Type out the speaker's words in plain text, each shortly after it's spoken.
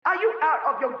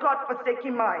out of your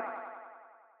godforsaken mind.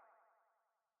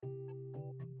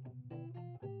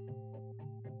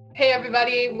 Hey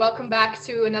everybody, welcome back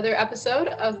to another episode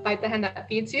of Bite the Hand That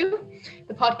Feeds You,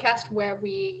 the podcast where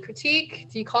we critique,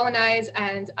 decolonize,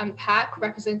 and unpack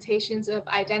representations of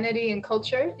identity and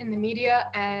culture in the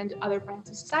media and other parts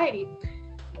of society.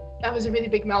 That was a really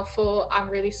big mouthful. I'm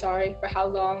really sorry for how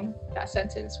long that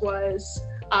sentence was.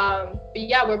 But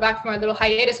yeah, we're back from our little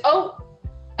hiatus.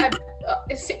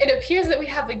 It appears that we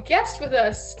have a guest with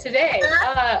us today.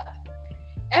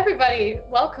 Everybody,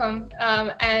 welcome.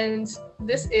 And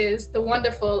this is the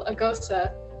wonderful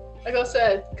Agosa.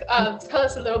 Agosa, tell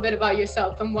us a little bit about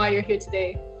yourself and why you're here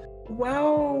today.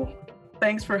 Well,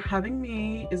 thanks for having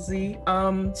me, Izzy.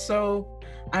 So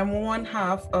I'm one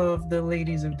half of the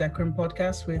Ladies of Decorum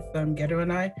podcast with Ghetto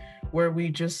and I, where we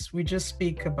just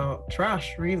speak about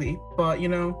trash, really. But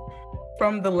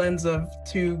from the lens of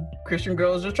two Christian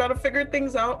girls just trying to figure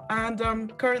things out. And I'm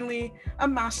currently a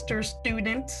master's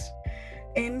student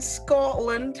in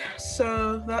Scotland,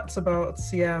 so that's about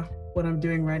what I'm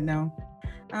doing right now.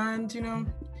 And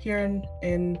here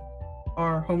in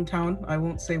our hometown, I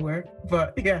won't say where,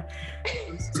 but yeah.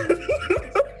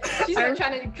 She's not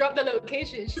trying to drop the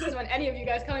location. She doesn't want any of you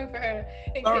guys coming for her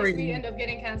in case we end up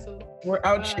getting canceled. We're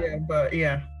out here, but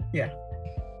yeah.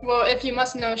 Well, if you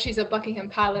must know, she's at Buckingham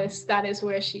Palace. That is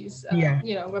where she's,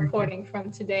 reporting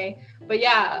from today. But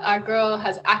yeah, our girl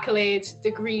has accolades,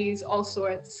 degrees, all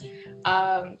sorts.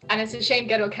 And it's a shame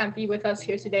Ghetto can't be with us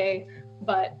here today,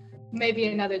 but maybe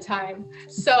another time.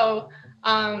 So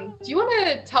do you want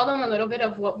to tell them a little bit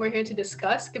of what we're here to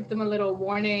discuss? Give them a little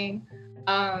warning.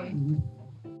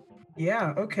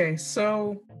 Yeah, okay.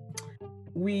 So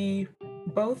we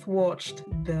both watched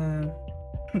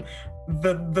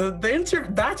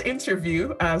that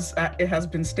interview, as it has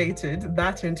been stated,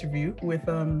 that interview with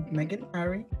Meghan,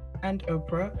 Harry, and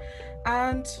Oprah.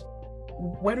 And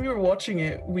when we were watching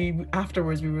it,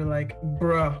 afterwards we were like,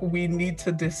 bruh, we need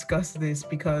to discuss this,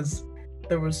 because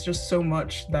there was just so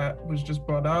much that was just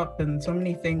brought up and so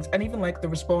many things, and even like the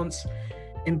response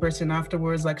in Britain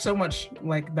afterwards, like so much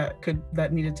like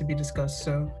that needed to be discussed.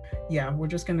 So yeah, we're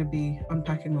just gonna be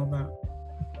unpacking all that.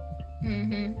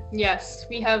 Mm-hmm. Yes,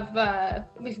 we have.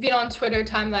 We've been on Twitter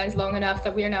timelines long enough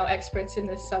that we are now experts in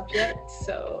this subject.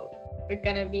 So we're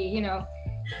gonna be,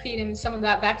 feeding some of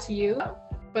that back to you.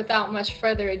 Without much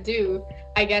further ado,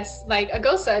 I guess, like,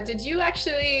 Agosa, did you watch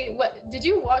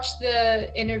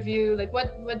the interview? Like,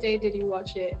 what day did you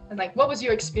watch it? And like, what was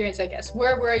your experience? I guess,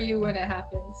 where were you when it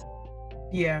happened?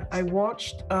 Yeah, I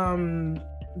watched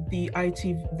the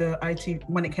IT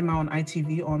when it came out on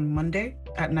ITV on Monday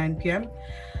at 9 p.m.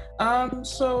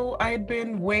 So I had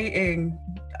been waiting.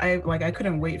 I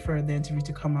couldn't wait for the interview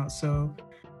to come out. So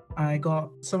I got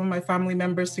some of my family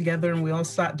members together and we all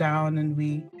sat down and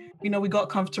we got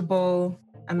comfortable,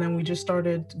 and then we just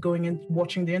started going and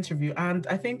watching the interview. And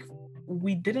I think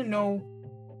we didn't know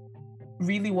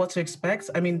really what to expect.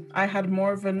 I mean, I had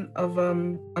more of an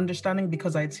understanding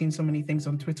because I had seen so many things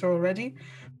on Twitter already.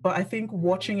 But I think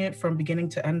watching it from beginning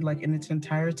to end, like in its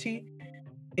entirety,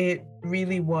 it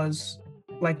really was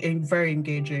like very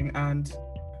engaging. And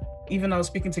even I was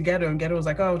speaking to Ghetto, and Ghetto was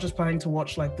like, oh, I was just planning to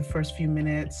watch like the first few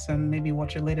minutes and maybe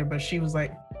watch it later. But she was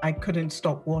like, I couldn't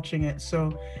stop watching it.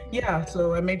 So yeah,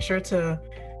 so I made sure to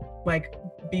like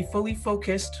be fully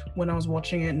focused when I was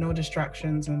watching it, no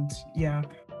distractions. And yeah,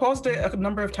 paused it a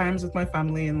number of times with my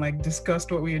family and like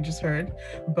discussed what we had just heard.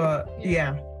 But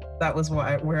yeah, that was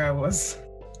where I was.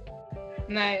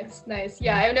 Nice.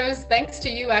 Yeah, and it was thanks to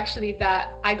you actually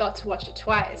that I got to watch it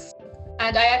twice.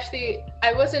 And I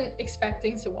wasn't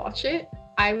expecting to watch it.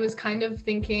 I was kind of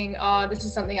thinking, oh, this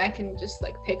is something I can just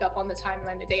like pick up on the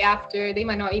timeline the day after. They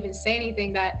might not even say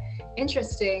anything that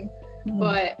interesting,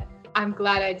 but I'm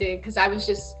glad I did, because I was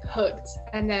just hooked.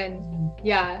 And then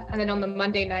on the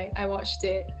Monday night, I watched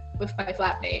it with my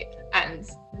flatmate, and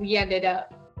we ended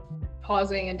up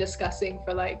pausing and discussing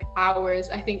for like hours.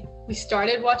 I think we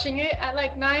started watching it at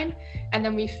like 9, and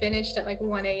then we finished at like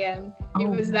 1 a.m. It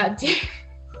was that deep.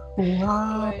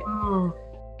 Wow.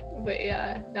 But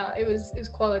yeah, no, it was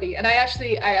quality. And I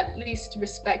at least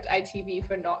respect ITV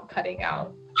for not cutting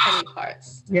out any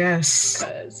parts. Yes.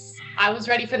 Because I was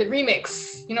ready for the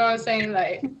remix. You know what I'm saying?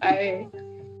 Like I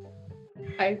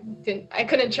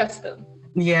couldn't trust them.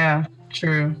 Yeah,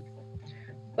 true.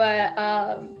 But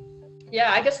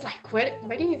yeah, I guess like where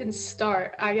do you even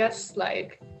start? I guess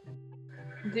like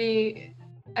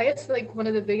one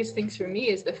of the biggest things for me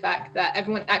is the fact that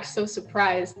everyone acts so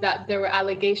surprised that there were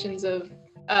allegations of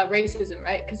racism,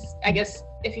 right? Because I guess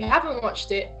if you haven't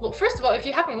watched it, well, first of all, if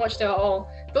you haven't watched it at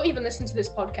all, don't even listen to this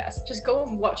podcast. Just go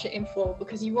and watch it in full,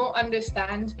 because you won't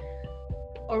understand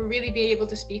or really be able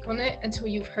to speak on it until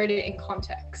you've heard it in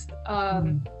context.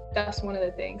 That's one of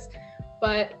the things.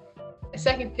 But the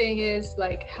second thing is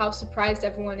like how surprised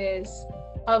everyone is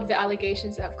of the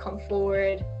allegations that have come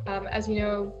forward. As you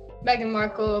know, Meghan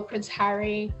Markle, Prince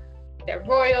Harry, they're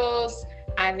royals,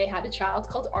 and they had a child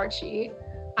called Archie.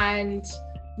 And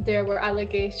there were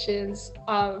allegations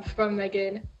from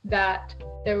Meghan that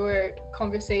there were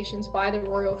conversations by the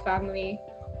royal family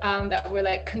that were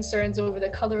like concerns over the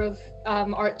color of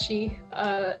Archie,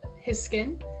 his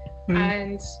skin,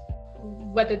 and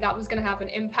whether that was going to have an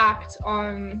impact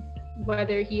on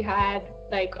whether he had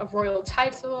like a royal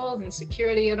title and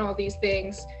security and all these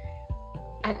things.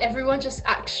 And everyone just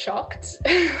acts shocked.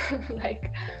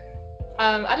 Like,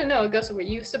 I don't know, Gus, were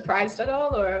you surprised at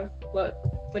all, or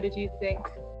what did you think?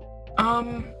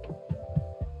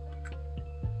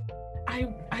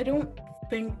 I don't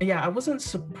think, I wasn't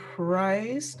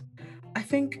surprised. I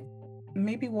think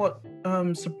maybe what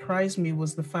surprised me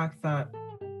was the fact that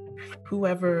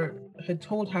whoever had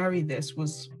told Harry this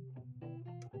was,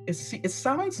 it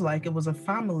sounds like it was a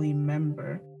family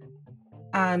member,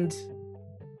 and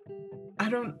I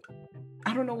don't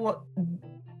know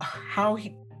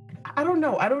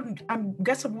I'm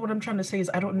guessing what I'm trying to say is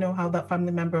I don't know how that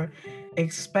family member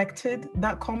expected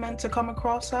that comment to come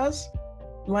across as.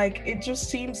 Like, it just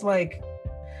seems like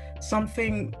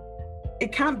something,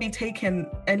 it can't be taken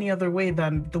any other way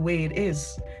than the way it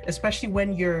is, especially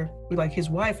when you're like, his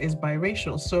wife is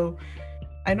biracial. So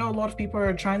I know a lot of people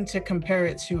are trying to compare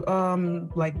it to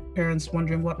like parents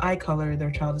wondering what eye color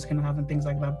their child is going to have and things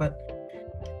like that, but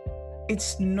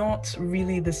it's not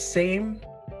really the same,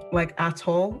 like, at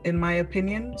all, in my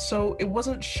opinion. So it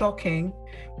wasn't shocking,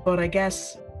 but I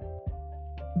guess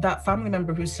that family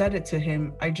member who said it to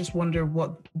him, I just wonder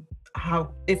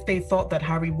if they thought that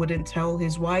Harry wouldn't tell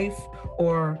his wife,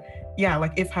 or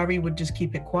like if Harry would just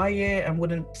keep it quiet and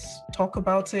wouldn't talk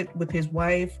about it with his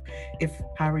wife, if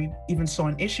Harry even saw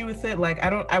an issue with it. Like,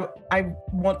 I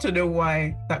want to know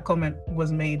why that comment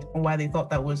was made and why they thought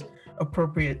that was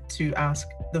appropriate to ask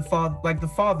the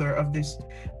father of this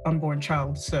unborn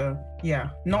child. So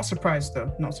not surprised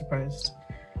though, not surprised.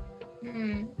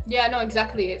 Yeah, no,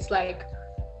 exactly. It's like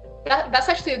that's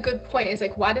actually a good point. It's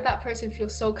like, why did that person feel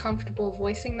so comfortable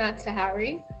voicing that to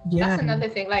Harry? That's another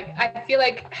thing. Like, I feel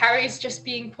like Harry's just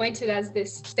being pointed as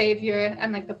this savior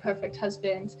and like the perfect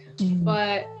husband,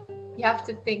 but you have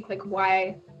to think, like,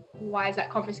 why is that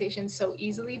conversation so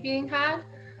easily being had?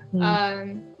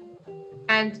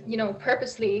 And, you know,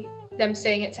 purposely them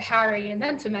saying it to Harry and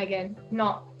then to Meghan,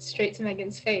 not straight to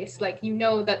Meghan's face. Like, you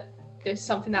know that there's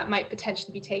something that might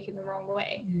potentially be taken the wrong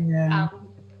way,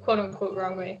 quote unquote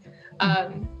wrong way.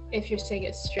 If you're saying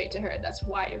it straight to her, that's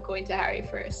why you're going to Harry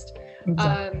first.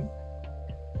 Exactly.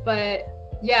 But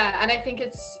and I think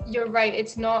you're right.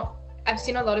 It's not, I've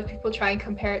seen a lot of people try and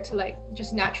compare it to like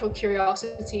just natural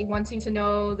curiosity, wanting to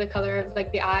know the color of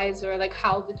like the eyes or like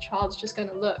how the child's just going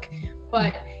to look.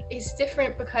 But it's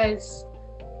different because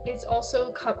it's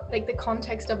also like the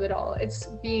context of it all. It's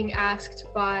being asked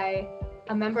by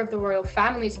a member of the royal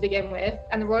family to begin with,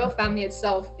 and the royal family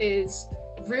itself is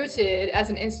rooted as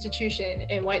an institution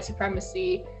in white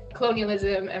supremacy,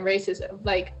 colonialism, and racism.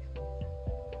 Like,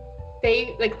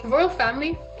 the royal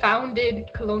family founded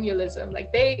colonialism.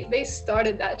 Like, they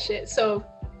started that shit. So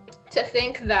to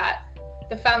think that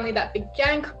the family that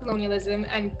began colonialism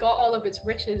and got all of its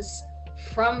riches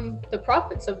from the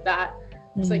profits of that,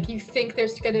 it's like, you think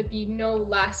there's going to be no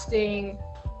lasting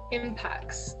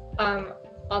impacts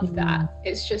of that.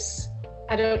 It's just,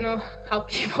 I don't know how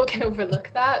people can overlook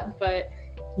that, but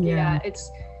it's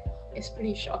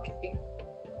pretty shocking.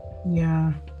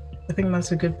 I think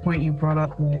that's a good point you brought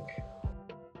up. Like,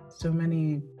 so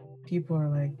many people are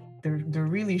like, they're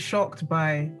really shocked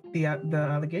by the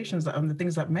allegations that the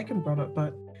things that Meghan brought up,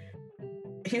 but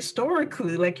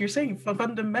historically, like you're saying,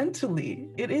 fundamentally,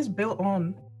 it is built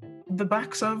on the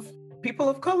backs of people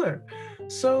of color.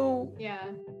 So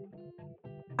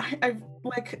I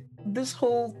like this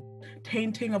whole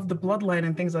tainting of the bloodline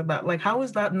and things like that. Like, how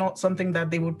is that not something that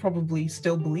they would probably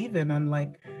still believe in? And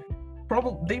like,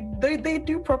 probably they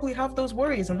do probably have those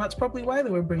worries, and that's probably why they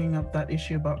were bringing up that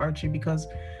issue about Archie, because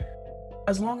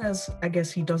as long as, I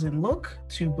guess, he doesn't look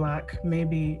too black,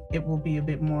 maybe it will be a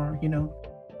bit more, you know,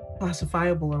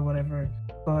 classifiable or whatever.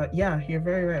 But you're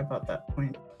very right about that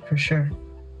point, for sure.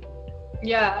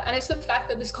 And it's the fact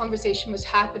that this conversation was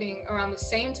happening around the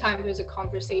same time there's a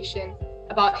conversation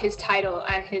about his title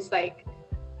and his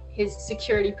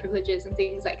security privileges and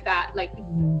things like that. Like,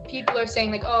 people are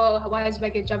saying like, oh, why is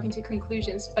Meghan jumping to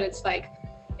conclusions? But it's like,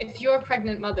 if you're a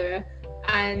pregnant mother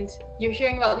and you're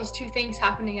hearing about these two things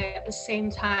happening at the same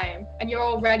time, and you're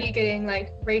already getting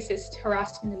like racist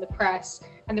harassment in the press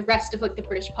and the rest of like the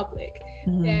British public,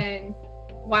 then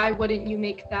why wouldn't you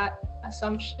make that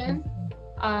assumption?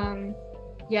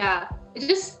 Yeah, it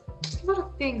just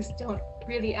little things don't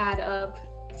really add up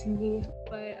to me.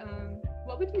 But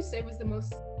what would you say was the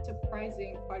most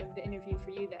surprising part of the interview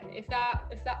for you then? If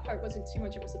that part wasn't too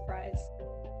much of a surprise,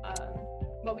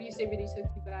 what would you say really took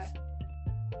you back?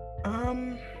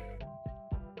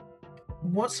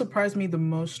 What surprised me the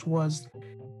most was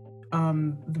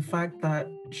the fact that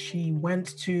she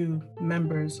went to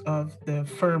members of the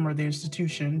firm or the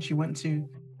institution. She went to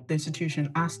the institution,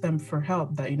 asked them for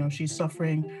help, that, you know, she's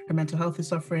suffering, her mental health is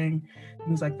suffering,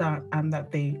 things like that, and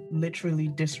that they literally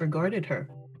disregarded her.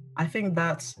 I think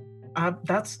that's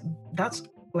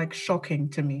like shocking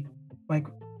to me. Like,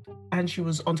 and she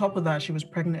was, on top of that, she was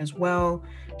pregnant as well.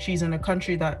 She's in a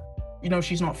country that, you know,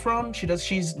 she's not from.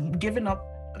 She's given up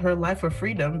her life for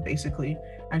freedom, basically,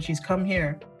 and she's come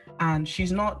here, and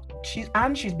she's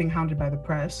being hounded by the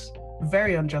press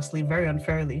very unjustly, very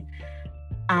unfairly,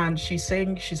 and she's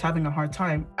saying she's having a hard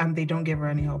time, and they don't give her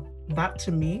any help. That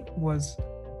to me was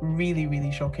really,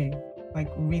 really shocking,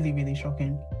 like really, really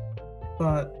shocking.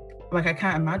 But like, I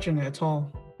can't imagine it at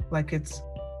all. Like, it's,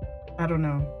 I don't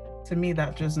know. To me,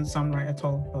 that doesn't sound right at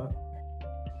all. But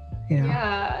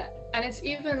yeah, and it's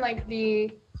even like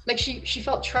she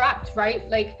felt trapped, right?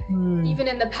 Like even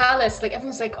in the palace, like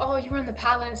everyone's like, oh, you were in the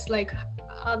palace, like,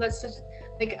 oh, that's such,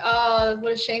 like, oh,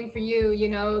 what a shame for you, you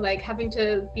know, like having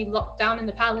to be locked down in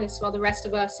the palace while the rest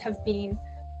of us have been,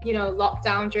 you know, locked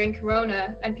down during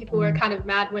Corona. And people were kind of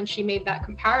mad when she made that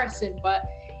comparison, but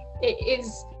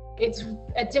it's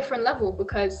a different level,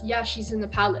 because yeah, she's in the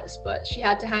palace, but she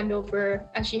had to hand over,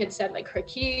 as she had said, like her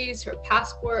keys, her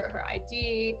passport, her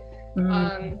ID.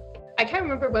 I can't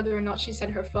remember whether or not she said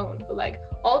her phone, but like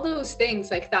all those things,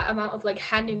 like that amount of like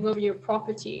handing over your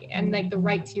property and like the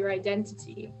right to your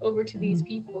identity over to these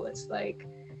people, it's like,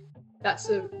 that's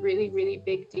a really, really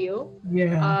big deal.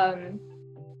 Yeah.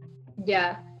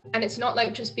 Yeah, and it's not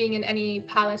like just being in any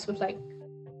palace with like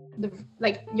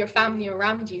your family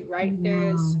around you, right?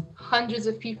 There's hundreds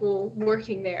of people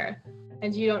working there,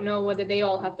 and you don't know whether they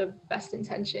all have the best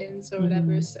intentions or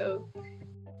whatever. So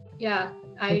yeah,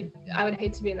 I would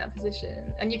hate to be in that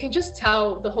position. And you can just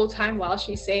tell the whole time while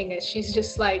she's saying it, she's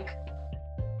just like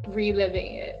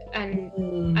reliving it. And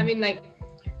I mean, like,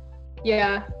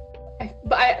 yeah,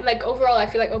 but I like, overall, I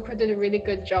feel like Oprah did a really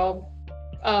good job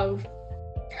of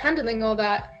handling all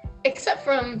that, except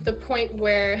from the point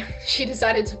where she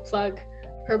decided to plug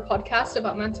her podcast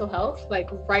about mental health, like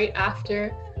right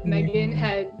after Meghan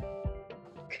had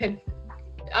I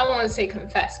don't want to say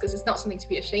confess, because it's not something to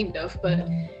be ashamed of, but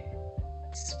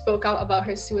spoke out about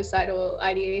her suicidal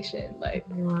ideation. Like,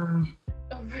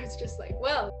 Oprah's just like,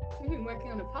 well, we've been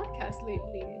working on a podcast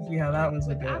lately. Yeah, that was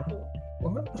a good Apple.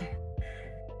 What?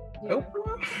 Yeah.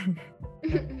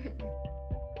 Oprah?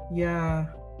 Yeah,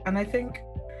 and I think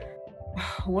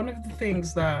one of the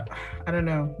things that, I don't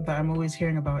know, that I'm always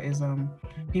hearing about is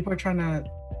people are trying to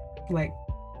like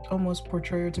almost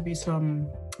portray her to be some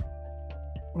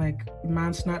like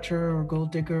man snatcher or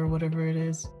gold digger or whatever it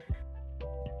is.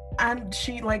 And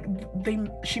she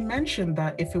mentioned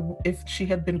that if she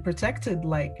had been protected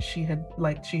like she had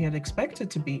expected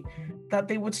to be, that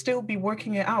they would still be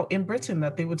working it out in Britain,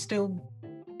 that they would still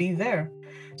be there.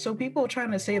 So people are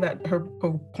trying to say that her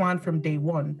plan from day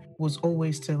one was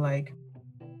always to like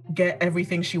get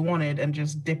everything she wanted and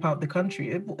just dip out the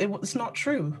country. It's not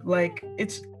true. Like,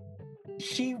 it's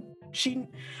she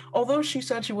although she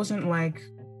said she wasn't like,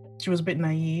 she was a bit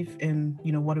naive in,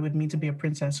 you know, what it would mean to be a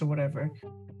princess or whatever,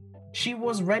 she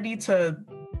was ready to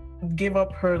give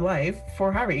up her life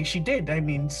for Harry. She did, I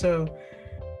mean. So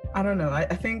I don't know, I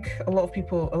think a lot of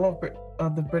people,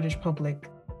 of the British public,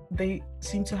 they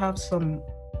seem to have some,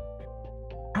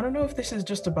 I don't know if this is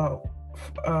just about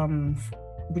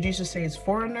would you just say it's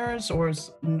foreigners or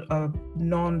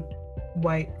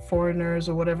non-white foreigners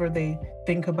or whatever, they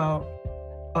think about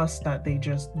us, that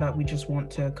we just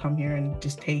want to come here and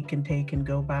just take and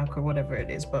go back or whatever it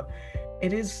is. But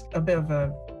it is a bit of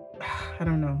a, I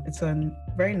don't know, it's a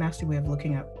very nasty way of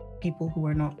looking at people who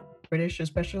are not British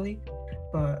especially.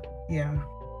 But yeah,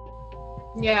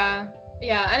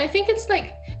 and I think it's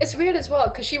like, it's weird as well,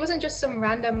 because she wasn't just some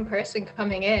random person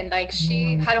coming in. Like,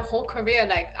 she had a whole career.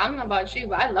 Like, I don't know about you,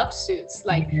 but I love Suits.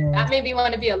 Like, that made me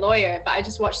want to be a lawyer, but I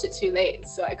just watched it too late,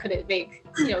 so I couldn't make,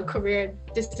 you know, career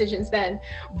decisions then.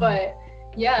 But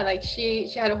yeah, like she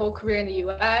had a whole career in the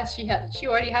US. She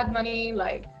already had money.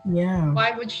 Like,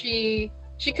 why would she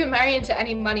she could marry into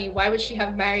any money. Why would she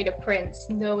have married a prince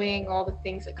knowing all the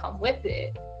things that come with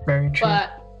it? Very true.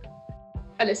 But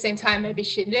at the same time, maybe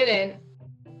she didn't,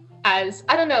 as,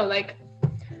 I don't know, like,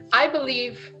 I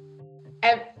believe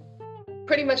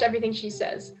pretty much everything she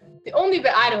says. The only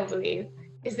bit I don't believe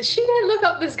is that she didn't look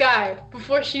up this guy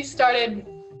before she started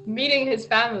meeting his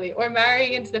family or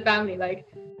marrying into the family. Like,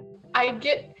 I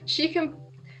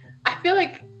feel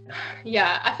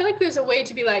like there's a way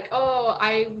to be like, oh,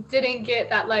 I didn't get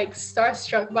that, like,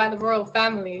 starstruck by the royal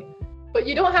family, but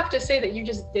you don't have to say that you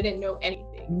just didn't know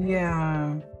anything.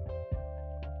 Yeah.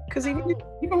 Because even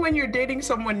when you're dating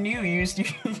someone new, you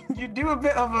do a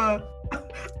bit of a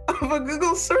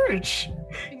Google search.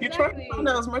 Exactly. You try to find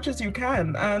out as much as you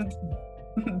can, and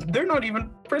they're not even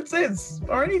princes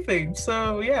or anything.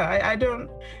 So yeah, I don't.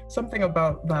 Something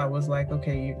about that was like,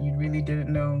 okay, you really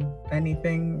didn't know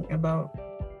anything about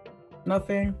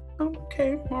nothing.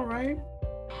 Okay, all right.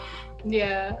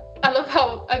 Yeah, I love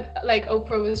how like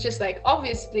Oprah was just like,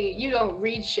 obviously you don't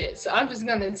read shit, so I'm just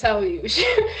gonna tell you.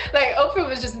 Like, Oprah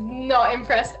was just not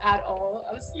impressed at all.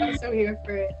 I was so here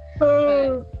for it.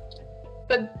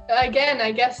 But again,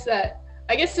 I guess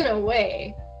in a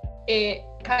way, it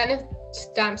kind of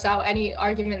stamps out any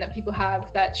argument that people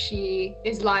have that she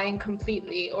is lying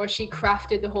completely or she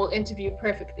crafted the whole interview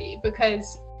perfectly.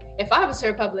 Because if I was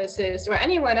her publicist, or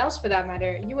anyone else for that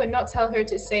matter, you would not tell her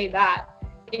to say that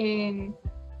in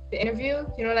the interview.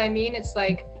 You know what I mean? It's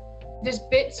like there's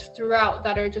bits throughout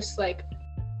that are just like,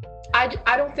 I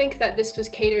don't think that this was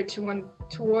catered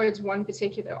towards one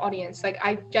particular audience. Like,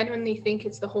 I genuinely think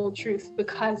it's the whole truth,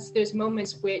 because there's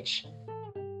moments which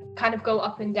kind of go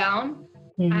up and down,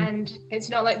 and it's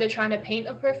not like they're trying to paint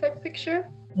a perfect picture.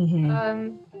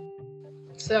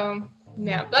 So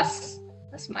yeah, that's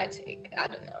my take. I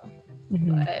don't know.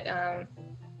 But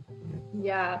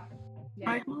yeah.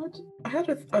 I had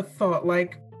a thought,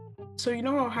 like, so you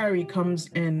know how Harry comes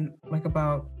in like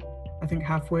about, I think,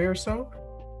 halfway or so?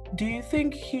 Do you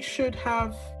think he should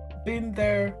have been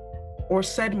there or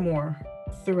said more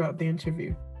throughout the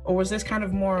interview? Or was this kind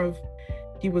of more of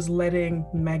he was letting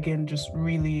Meghan just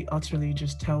really utterly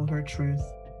just tell her truth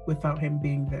without him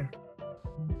being there?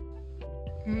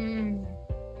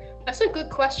 That's a good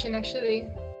question, actually.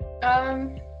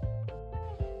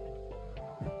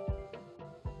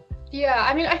 Yeah,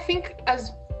 I mean, I think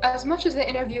as much as the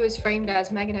interview is framed as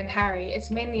Meghan and Harry, it's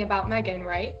mainly about Meghan,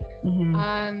 right?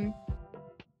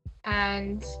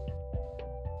 And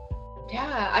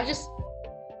yeah, I just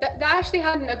that actually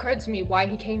hadn't occurred to me why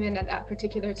he came in at that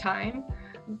particular time.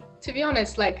 To be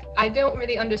honest, like, I don't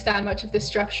really understand much of the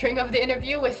structuring of the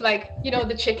interview with, like, you know,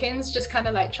 the chickens just kind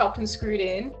of like chopped and screwed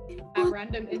in at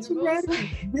random intervals.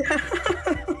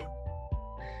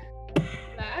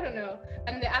 I don't know.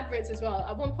 And the adverts as well.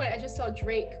 At one point I just saw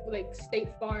Drake, like, State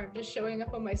Farm, just showing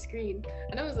up on my screen,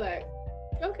 and I was like,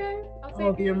 okay, I'll take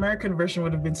it. The American version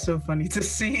would have been so funny to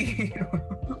see.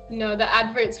 No, the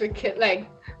adverts were like,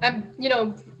 you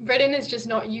know, Britain is just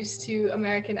not used to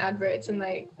American adverts, and,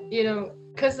 like, you know,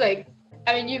 because, like,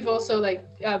 I mean, you've also, like,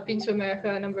 been to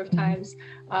America a number of times,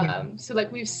 so,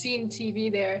 like, we've seen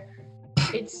TV there.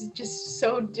 It's just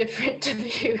so different to the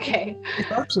UK.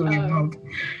 It's absolutely wild.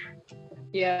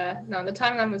 Yeah, no, the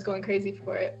timeline was going crazy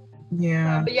for it.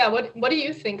 Yeah. But yeah, what do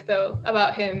you think, though,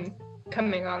 about him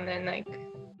coming on then, like?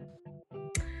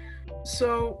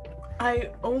 So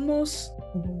I almost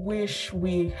wish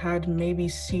we had maybe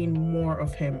seen more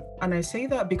of him. And I say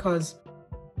that because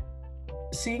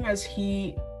seeing as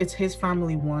it's his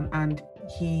family one, and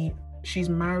she's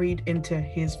married into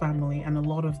his family, and a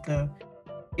lot of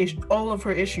all of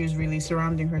her issues really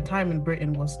surrounding her time in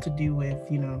Britain was to do with,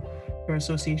 you know, her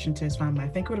association to his family. I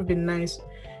think it would have been nice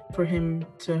for him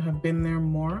to have been there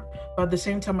more. But at the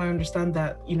same time, I understand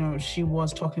that, you know, she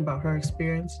was talking about her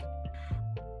experience.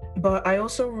 But I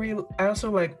also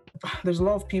like, there's a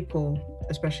lot of people,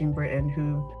 especially in Britain,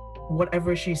 who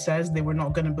whatever she says, they were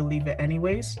not going to believe it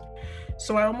anyways.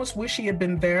 So I almost wish he had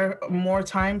been there more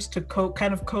times to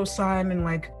kind of co-sign and,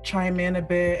 like, chime in a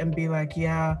bit and be like,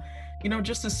 yeah, you know,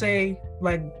 just to say,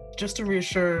 like, just to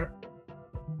reassure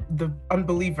the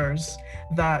unbelievers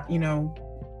that, you know,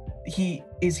 he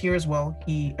is here as well.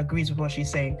 He agrees with what she's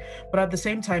saying. But at the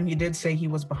same time, he did say he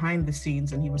was behind the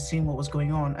scenes and he was seeing what was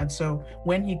going on. And so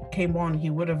when he came on, he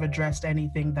would have addressed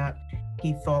anything that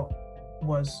he thought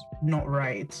was not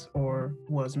right or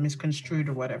was misconstrued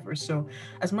or whatever. So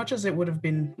as much as it would have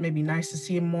been maybe nice to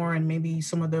see him more, and maybe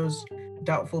some of those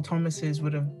doubtful Thomases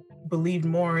would have believed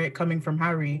more it coming from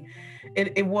Harry,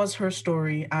 it was her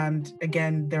story. And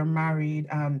again, they're married,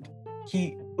 and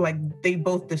they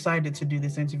both decided to do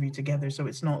this interview together. So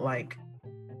it's not like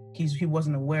he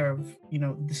wasn't aware of, you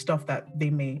know, the stuff that they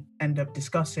may end up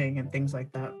discussing and things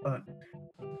like that. But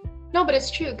no, but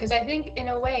it's true, because I think in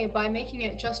a way, by making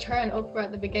it just her and Oprah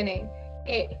at the beginning,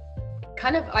 it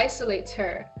kind of isolates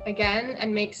her again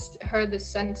and makes her the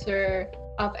center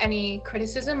of any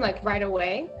criticism, like, right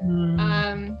away.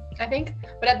 I think,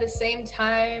 but at the same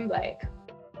time, like,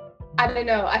 I don't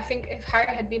know, I think if Harry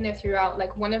had been there throughout,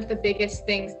 like, one of the biggest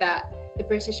things that the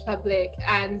British public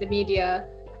and the media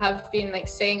have been, like,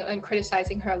 saying and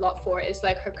criticizing her a lot for is,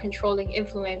 like, her controlling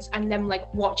influence, and them,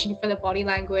 like, watching for the body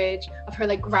language of her,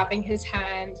 like, grabbing his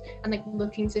hand and, like,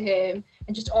 looking to him,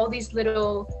 and just all these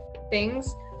little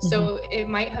things. So it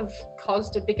might have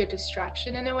caused a bigger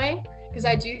distraction in a way, because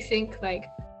I do think, like,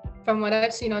 from what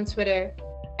I've seen on Twitter,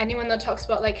 anyone that talks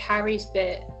about, like, Harry's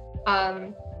bit,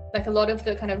 like, a lot of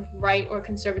the kind of right or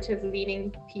conservative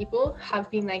leaning people have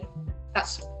been like,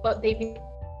 that's what they've been,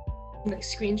 like,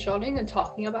 screenshotting and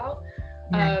talking about.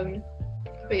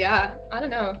 But yeah, I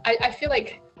don't know. I feel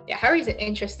like, yeah, Harry's an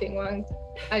interesting one.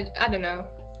 I don't know.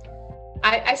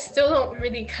 I still don't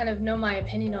really kind of know my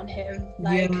opinion on him.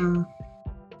 Like, yeah.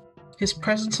 His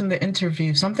presence in the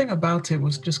interview, something about it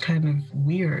was just kind of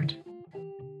weird.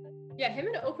 Yeah, him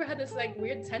and Oprah had this, like,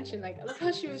 weird tension. Like, I love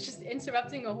how she was just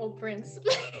interrupting a whole prince.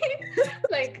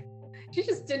 Like, she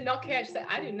just did not care. She said,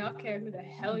 I do not care who the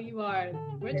hell you are.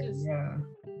 We're just... Yeah.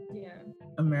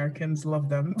 Americans love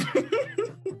them.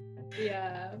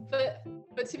 Yeah, but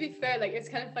to be fair, like, it's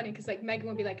kind of funny because, like, Meghan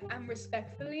would be like, I'm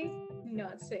respectfully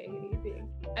not saying anything.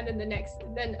 And then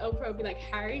Oprah would be like,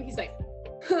 Harry? And he's like,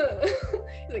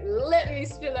 he's like, let me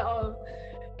spill it all.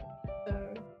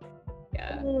 So,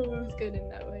 yeah, it's good in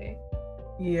that way.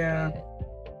 Yeah.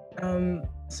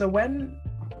 So when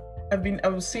I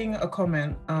was seeing a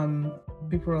comment,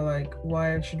 people were like,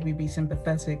 why should we be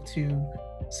sympathetic to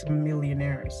some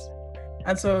millionaires?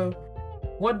 And so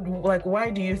why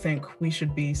do you think we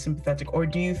should be sympathetic? Or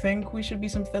do you think we should be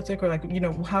sympathetic? Or, like, you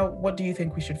know, what do you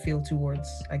think we should feel towards,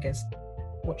 I guess,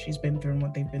 what she's been through and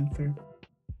what they've been through?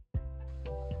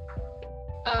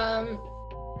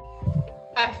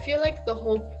 I feel like the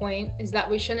whole point is that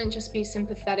we shouldn't just be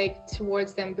sympathetic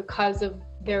towards them because of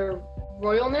their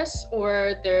royalness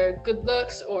or their good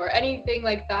looks or anything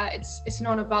like that. It's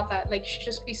not about that. Like, you should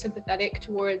just be sympathetic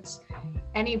towards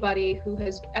anybody who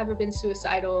has ever been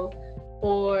suicidal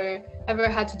or ever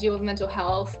had to deal with mental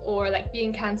health or, like,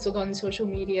 being cancelled on social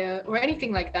media or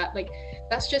anything like that. Like,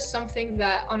 that's just something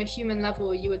that on a human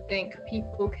level you would think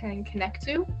people can connect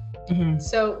to.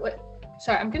 So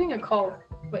sorry, I'm getting a call.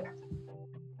 Wait.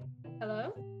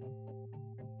 Hello?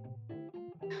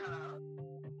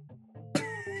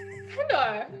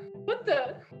 Kendar, what's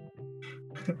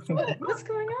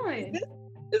going on?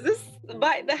 Is this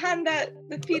the hand that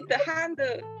defeat the hand?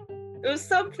 It was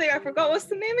something, I forgot. What's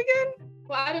the name again?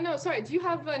 Well, I don't know. Sorry, do you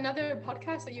have another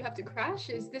podcast that you have to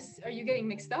crash? Are you getting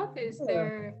mixed up? Is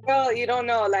there... Well, you don't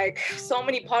know, like, so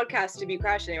many podcasts to be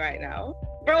crashing right now.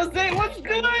 Rose, what's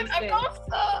good?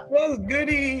 Augusta! What's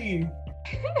goody?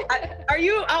 Are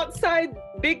you outside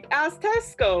big ass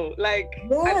Tesco? Like,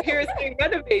 no. I hear it's being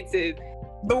renovated.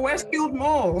 The Westfield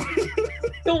Mall.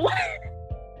 The what?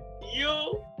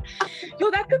 Yo,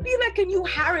 that could be like a new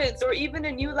Harrods or even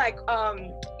a new, like,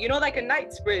 you know, like a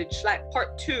Knightsbridge, like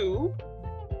part 2.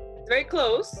 It's very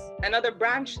close. Another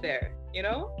branch there, you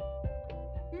know?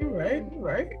 You're right.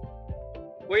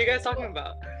 What are you guys talking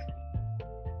about?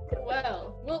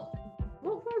 Well, what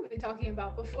were we talking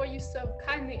about before you so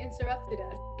kindly interrupted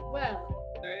us? Well,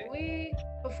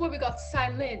 before we got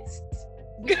silenced,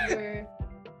 we were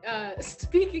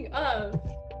speaking of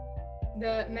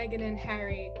the Meghan and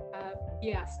Harry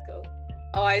fiasco.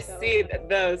 Oh, I see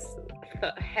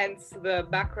hence the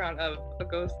background of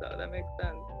Augusta. That makes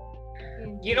sense.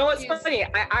 You know what's funny?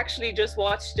 I actually just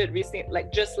watched it recently,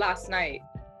 like just last night.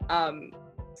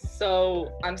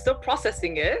 So I'm still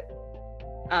processing it.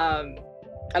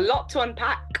 A lot to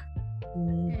unpack.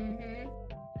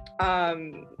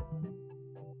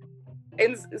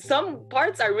 In some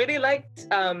parts I really liked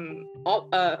I was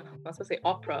gonna say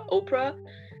Oprah.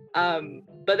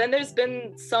 But then there's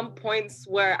been some points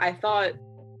where I thought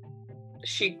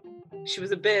she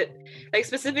was a bit, like,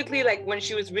 specifically like when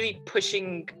she was really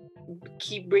pushing,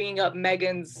 keep bringing up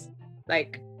Meghan's,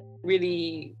 like,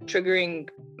 really triggering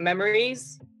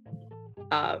memories.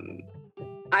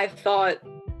 I thought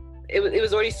it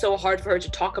was already so hard for her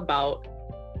to talk about,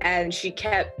 and she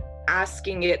kept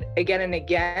asking it again and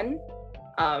again,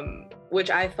 which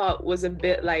I thought was a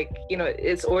bit like, you know,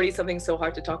 it's already something so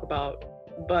hard to talk about.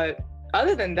 But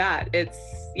other than that, it's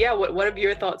what have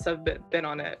your thoughts have been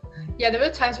on it? Yeah, there were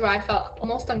times where I felt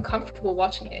almost uncomfortable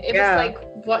watching it. It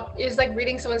was like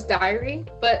reading someone's diary,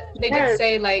 but they did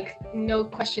say like no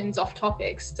questions off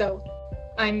topics. So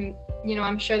I'm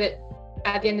sure that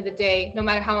at the end of the day, no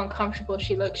matter how uncomfortable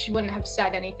she looked, she wouldn't have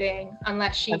said anything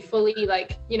unless she fully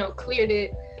cleared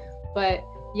it. But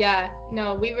yeah,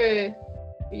 no, we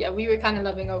were kind of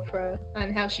loving Oprah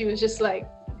and how she was just like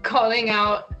calling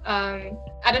out,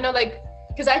 I don't know, like,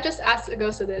 because I just asked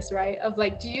Agosa this, right? Of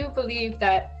like, do you believe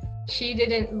that she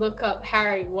didn't look up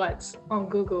Harry once on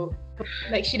Google?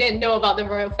 Like, she didn't know about the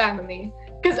royal family?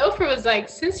 Because Oprah was like,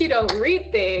 since you don't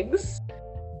read things.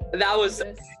 That was,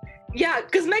 yeah,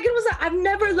 because Megan was like, I've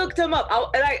never looked him up.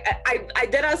 I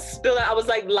did a spill it. I was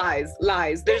like, lies.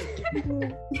 There's,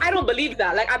 I don't believe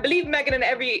that. Like, I believe Megan in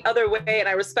every other way, and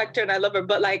I respect her and I love her,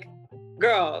 but like,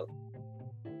 girl,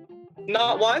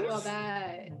 not once? Well,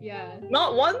 that, yeah.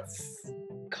 Not once?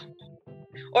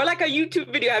 Or like a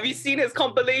YouTube video. Have you seen his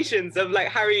compilations of like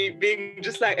Harry being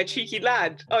just like a cheeky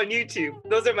lad on YouTube?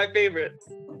 Those are my favorites.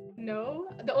 No,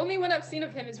 the only one I've seen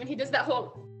of him is when he does that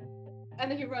whole,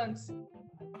 and then he runs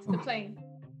the plane.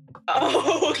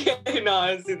 Oh, okay. No,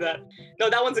 I didn't see that. No,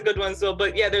 that one's a good one. So,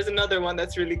 but yeah, there's another one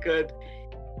that's really good.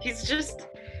 He's just,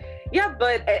 yeah,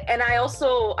 but, and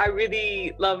I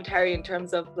really loved Harry in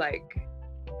terms of like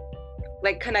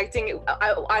connecting.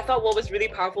 I thought what was really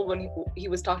powerful when he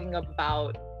was talking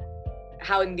about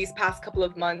how in these past couple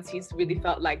of months he's really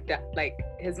felt like that, like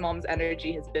his mom's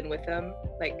energy has been with him,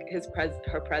 like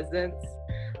her presence.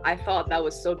 I thought that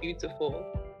was so beautiful,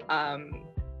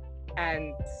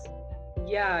 and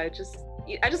yeah, I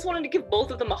just wanted to give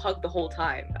both of them a hug the whole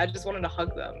time. I just wanted to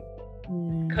hug them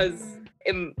because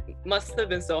it must have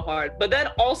been so hard. But then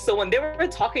also when they were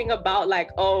talking about like,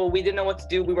 oh, we didn't know what to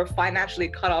do, we were financially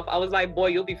cut off, I was like, boy,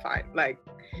 you'll be fine. Like,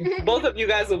 both of you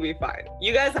guys will be fine.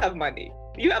 You guys have money.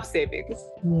 You have savings.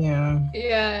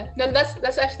 Yeah. No,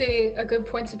 that's actually a good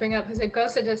point to bring up, because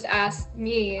Agosa just asked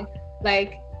me,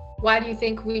 like, why do you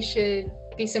think we should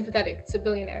be sympathetic to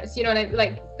billionaires? You know what I mean?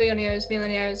 Like billionaires,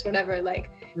 millionaires, whatever. Like,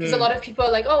 because a lot of people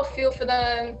are like, oh, feel for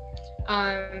them.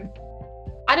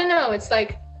 I don't know. It's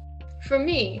like, for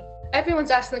me, everyone's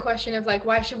asking the question of like,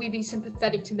 why should we be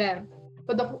sympathetic to them?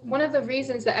 But one of the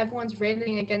reasons that everyone's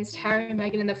railing against Harry and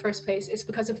Meghan in the first place is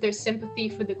because of their sympathy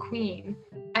for the Queen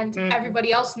and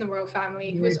everybody else in the royal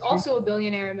family who is also a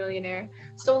billionaire, millionaire.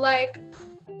 So like,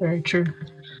 very true.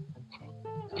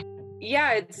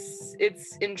 Yeah,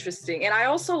 it's interesting. And I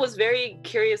also was very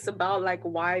curious about like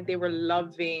why they were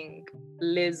loving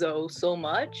Lizzo so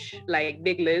much, like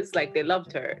Big Liz, like they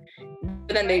loved her.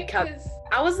 But then they kept,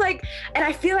 I was like, and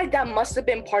I feel like that must have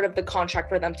been part of the contract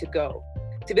for them to go.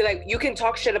 To be like, you can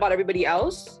talk shit about everybody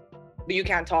else, but you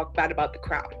can't talk bad about the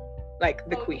crown, like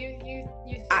the Queen. You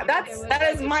that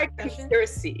is my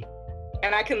conspiracy,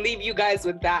 and I can leave you guys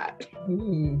with that.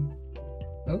 Ooh.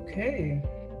 Okay.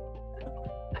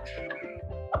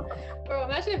 Bro,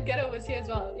 imagine if Ghetto was here as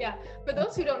well. Yeah. For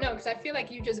those who don't know, because I feel like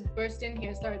you just burst in here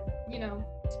and started,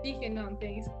 speaking on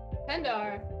things.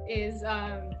 Pendar is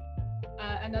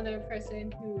another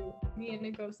person who me and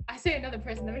Nico. I say another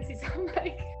person. That makes it sound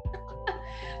like.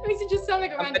 Makes it just sound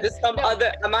like a random.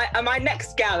 Other. Am I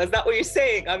next gal? Is that what you're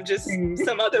saying? I'm just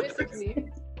some other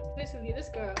person. Basically, this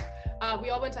girl. We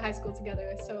all went to high school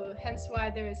together, so hence why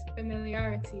there is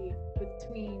familiarity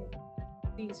between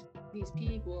these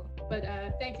people. But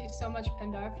thank you so much,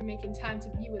 Pendar, for making time to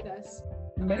be with us.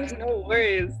 No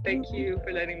worries. Thank you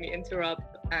for letting me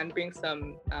interrupt and bring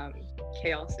some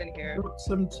chaos in here.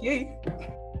 Some tea.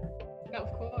 No,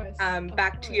 of course.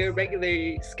 Back to your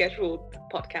regularly scheduled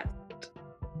podcast.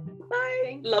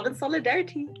 Bye. Love and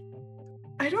solidarity.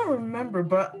 I don't remember,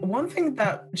 but one thing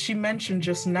that she mentioned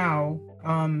just now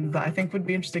that I think would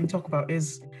be interesting to talk about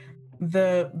is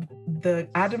the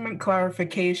adamant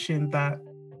clarification that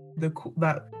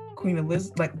Queen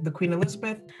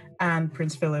Elizabeth and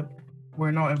Prince Philip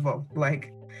were not involved.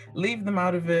 Like, leave them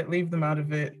out of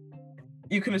it.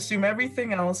 You can assume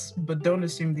everything else, but don't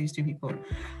assume these two people.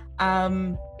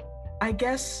 I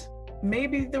guess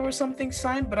maybe there was something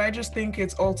signed, but I just think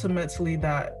it's ultimately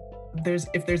that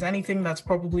if there's anything that's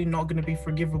probably not going to be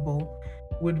forgivable,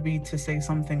 would be to say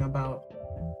something about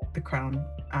the crown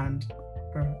and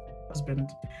her husband.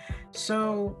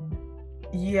 So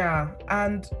yeah,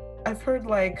 and I've heard,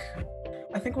 like,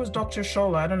 I think it was Dr.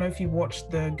 Shola, I don't know if you watched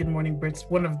the Good Morning Brits,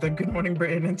 one of the Good Morning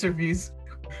Britain interviews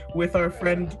with our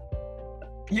friend,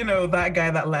 that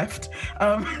guy that left.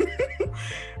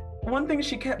 One thing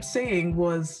she kept saying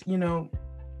was,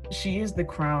 she is the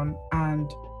crown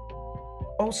and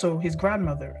also his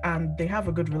grandmother, and they have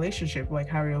a good relationship, like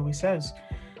Harry always says.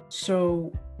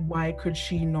 So why could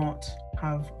she not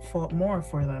have fought more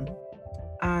for them?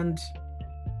 And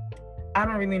I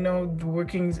don't really know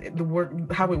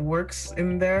how it works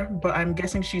in there, but I'm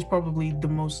guessing she's probably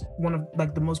one of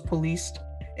the most policed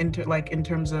in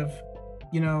terms of,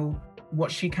 what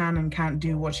she can and can't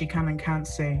do, what she can and can't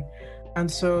say.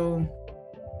 And so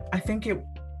I think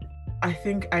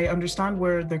I understand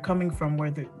where they're coming from,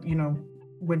 where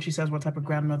when she says what type of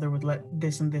grandmother would let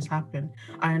this and this happen.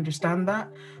 I understand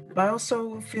that, but I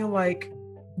also feel like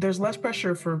there's less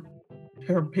pressure for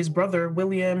his brother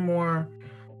William or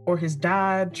his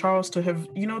dad Charles to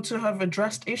have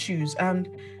addressed issues. And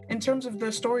in terms of the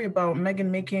story about Meghan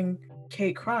making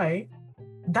Kate cry,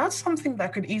 that's something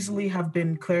that could easily have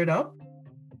been cleared up.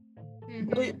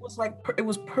 But it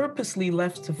was purposely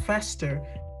left to fester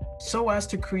so as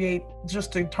to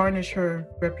tarnish her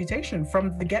reputation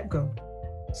from the get-go.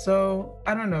 So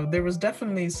I don't know, there was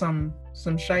definitely some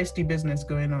shiesty business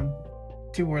going on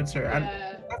towards her. And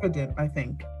it's evident, I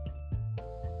think.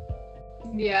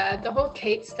 Yeah, the whole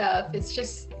Kate stuff, it's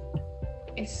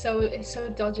so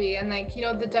dodgy, and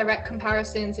the direct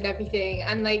comparisons and everything.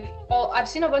 And I've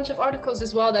seen a bunch of articles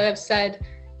as well that have said,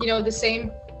 the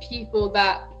same people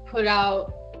that put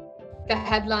out the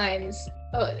headlines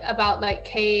about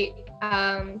Kate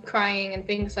crying and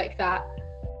things like that.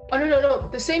 Oh no,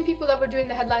 the same people that were doing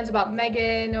the headlines about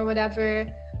Meghan or whatever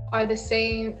are the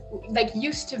same,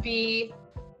 used to be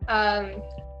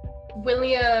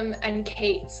William and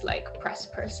Kate's press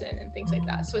person and things like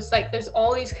that. So it's there's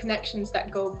all these connections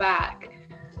that go back,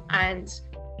 and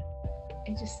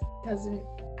it just doesn't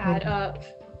add up.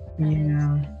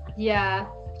 Yeah,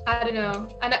 I don't know.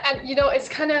 And it's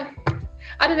kind of,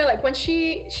 I don't know, when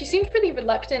she seemed pretty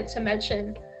reluctant to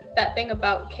mention that thing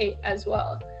about Kate as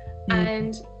well.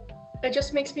 And it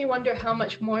just makes me wonder how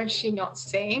much more is she not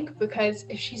saying, because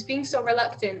if she's being so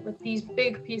reluctant with these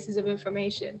big pieces of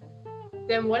information,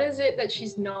 then what is it that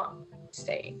she's not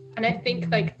saying? And I think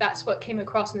that's what came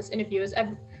across in this interview is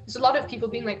there's a lot of people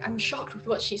being I'm shocked with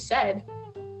what she said,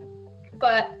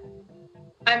 but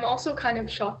I'm also kind of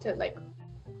shocked at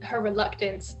her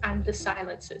reluctance and the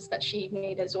silences that she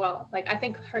made as well. I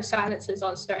think her silences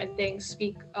on certain things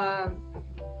speak volumes,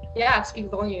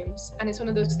 and it's one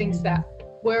of those things that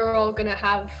we're all gonna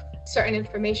have certain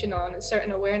information on and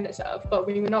certain awareness of, but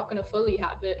we're not gonna fully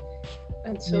have it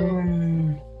until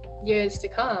years to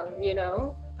come, and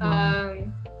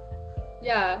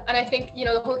I think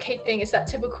the whole Kate thing is that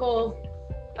typical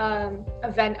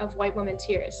event of white woman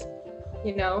tears,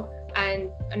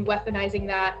 and weaponizing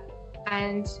that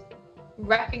and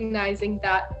recognizing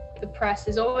that the press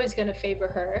is always going to favor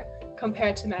her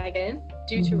compared to Meghan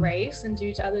due to race and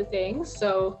due to other things.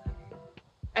 So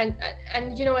and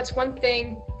it's one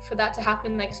thing for that to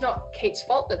happen, it's not Kate's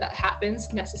fault that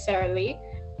happens necessarily,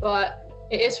 but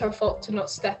it is her fault to not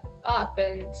step up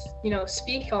and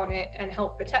speak on it and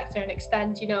help protect her and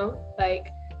extend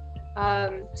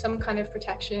some kind of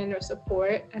protection or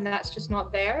support, and that's just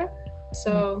not there.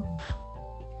 So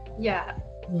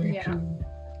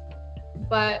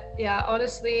but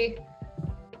honestly,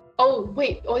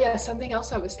 something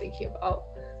else I was thinking about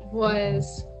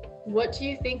was, what do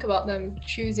you think about them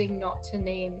choosing not to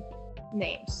name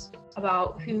names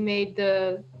about who made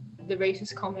the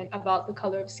racist comment about the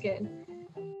color of skin?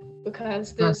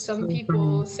 Because there's some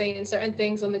people saying certain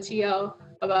things on the TL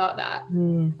about that.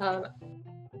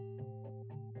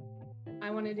 I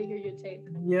wanted to hear your take.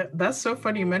 Yeah, that's so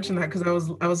funny you mentioned that,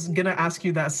 because I was gonna ask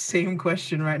you that same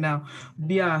question right now.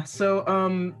 Yeah, so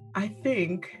I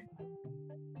think,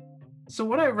 so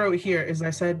what I wrote here is,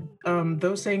 I said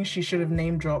those saying she should have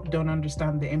name dropped don't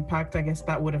understand the impact I guess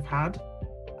that would have had.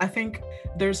 I think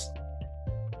there's,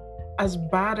 as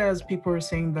bad as people are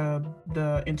saying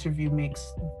the interview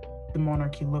makes the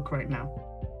monarchy look right now,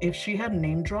 if she had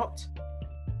name dropped,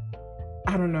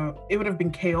 I don't know, it would have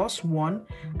been chaos, one,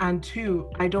 and two,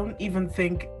 I don't even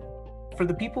think, for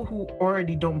the people who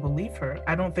already don't believe her,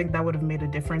 I don't think that would have made a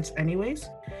difference anyways.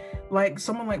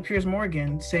 Someone like Piers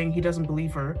Morgan saying he doesn't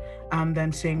believe her,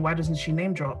 then saying why doesn't she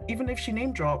name drop? Even if she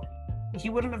name dropped, he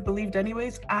wouldn't have believed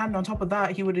anyways, and on top of that,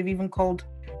 he would have even called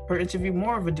her interview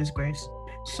more of a disgrace.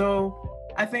 So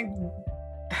I think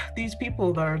these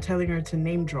people that are telling her to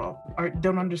name drop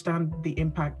don't understand the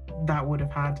impact that would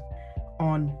have had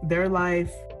on their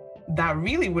life, that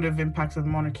really would have impacted the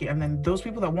monarchy. And then those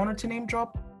people that wanted to name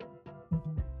drop,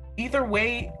 either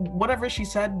way, whatever she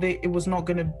said, it was not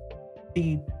going to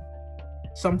be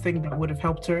something that would have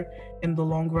helped her in the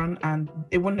long run, and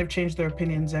it wouldn't have changed their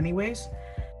opinions anyways.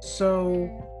 So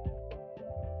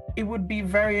it would be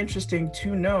very interesting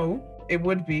to know. It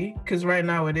would be, because right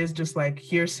now it is just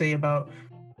hearsay about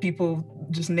people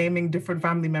just naming different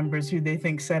family members who they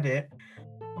think said it.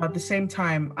 But at the same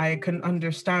time, I can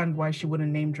understand why she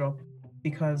wouldn't name drop,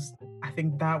 because I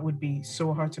think that would be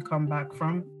so hard to come back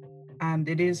from. And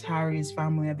it is Harry's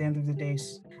family at the end of the day.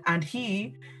 And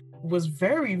he was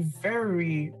very,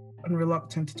 very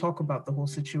unreluctant to talk about the whole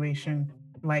situation,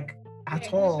 like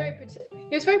at all.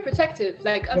 He was very protective,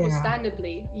 like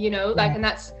understandably, you know, like, and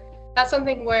that's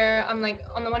something where I'm like,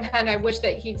 on the one hand, I wish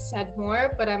that he'd said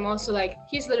more, but I'm also like,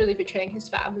 he's literally betraying his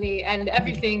family and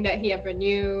everything that he ever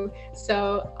knew.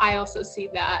 So I also see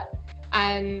that.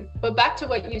 But back to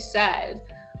what you said,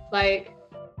 like,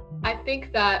 I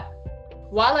think that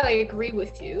while I agree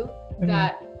with you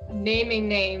that naming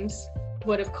names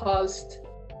would have caused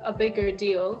a bigger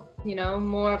deal, you know,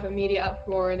 more of a media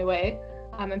uproar in a way,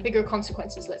 and bigger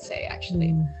consequences, let's say,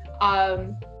 actually.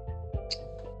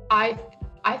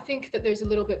 I think that there's a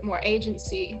little bit more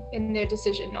agency in their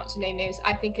decision not to name names.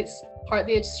 I think it's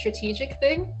partly a strategic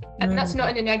thing, and that's not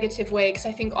in a negative way, because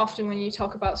I think often when you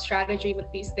talk about strategy with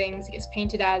these things, it's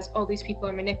painted as, oh, these people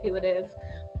are manipulative,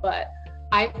 but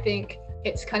I think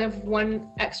it's kind of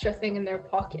one extra thing in their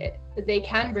pocket that they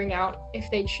can bring out if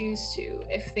they choose to,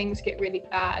 if things get really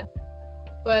bad.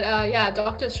 But yeah,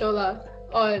 Dr. Shola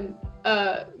on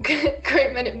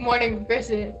Good Morning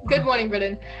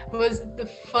Britain was the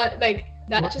fun, like,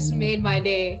 that just made my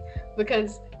day,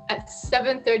 because at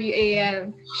 7:30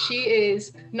 a.m. she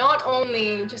is not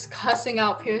only just cussing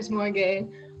out Piers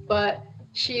Morgan, but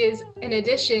she is in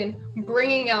addition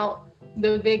bringing out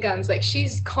the big guns. Like,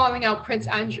 she's calling out Prince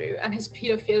Andrew and his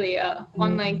pedophilia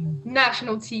on like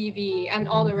national TV and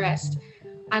all the rest.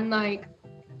 And like,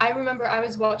 I remember I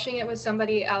was watching it with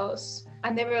somebody else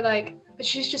and they were like, but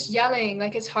she's just yelling,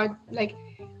 like, it's hard, like,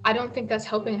 I don't think that's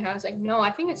helping her. I was like, no,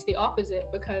 I think it's the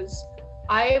opposite, because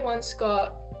I once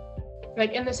got,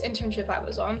 like, in this internship I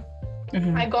was on,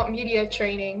 I got media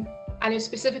training, and it was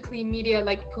specifically media,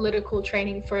 like, political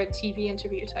training for a TV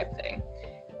interview type thing.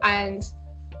 And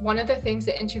one of the things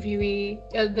the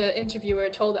interviewer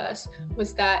told us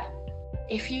was that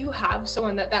if you have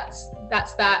someone that's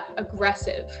that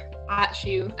aggressive at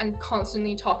you and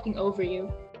constantly talking over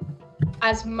you,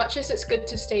 as much as it's good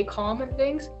to stay calm and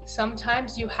things,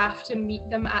 sometimes you have to meet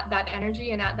them at that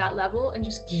energy and at that level and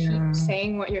just keep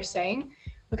saying what you're saying.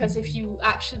 Because if you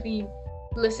actually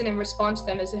listen and respond to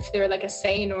them as if they're like a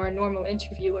sane or a normal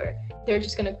interviewer, they're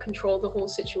just going to control the whole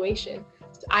situation.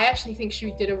 So I actually think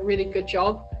she did a really good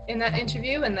job in that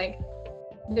interview, and like,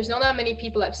 there's not that many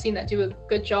people I've seen that do a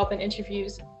good job in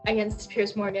interviews against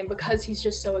Piers Morgan because he's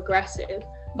just so aggressive.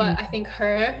 But I think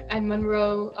her and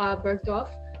Monroe Bergdorf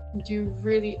do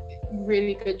really,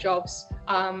 really good jobs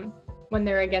when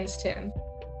they're against him.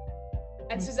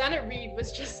 And Susanna Reid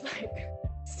was just like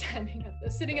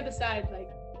sitting at the side,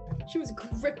 like, she was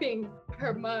gripping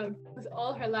her mug with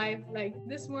all her life. Like,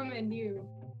 this woman knew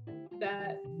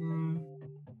that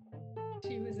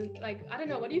she was like, I don't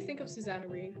know, what do you think of Susanna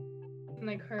Reid and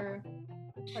like her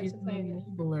parts of playing it?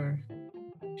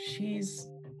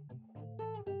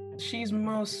 She's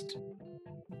most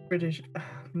British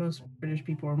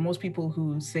people, or most people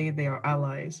who say they are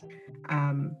allies,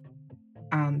 and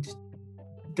I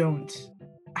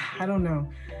don't know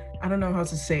how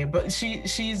to say it, but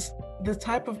she's the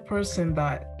type of person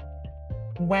that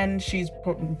when she's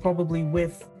probably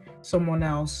with someone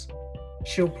else,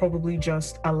 she'll probably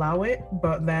just allow it,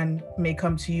 but then may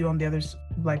come to you on the other,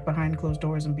 like, behind closed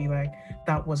doors and be like,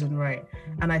 that wasn't right.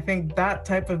 And I think that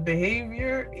type of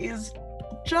behavior is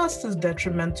just as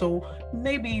detrimental,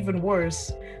 maybe even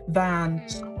worse, than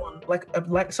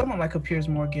someone like a Piers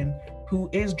Morgan, who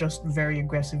is just very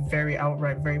aggressive, very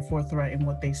outright, very forthright in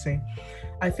what they say.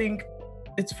 I think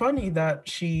it's funny that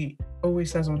she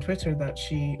always says on Twitter that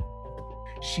she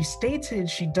stated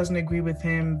she doesn't agree with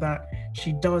him, that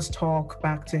she does talk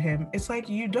back to him. It's like,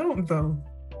 you don't though.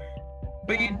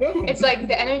 But you don't. It's like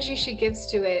the energy she gives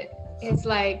to it is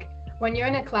like when you're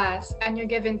in a class and you're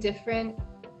given different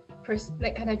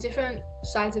different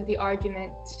sides of the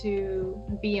argument to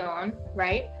be on,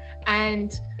 right?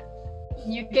 And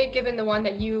you get given the one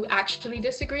that you actually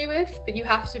disagree with, but you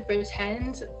have to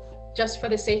pretend, just for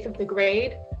the sake of the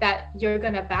grade, that you're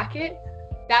gonna back it.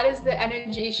 That is the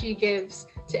energy she gives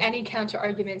to any counter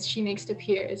arguments she makes to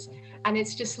Piers, and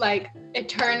it's just like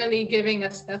eternally giving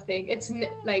us nothing. It's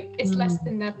it's less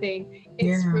than nothing.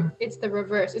 It's the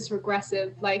reverse. It's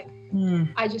regressive. Like,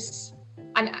 I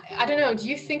don't know. Do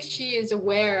you think she is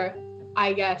aware,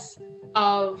 I guess,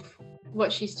 of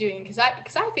what she's doing? Because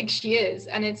I think she is,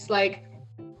 and it's like,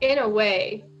 in a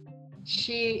way,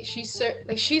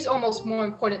 she's almost more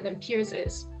important than Piers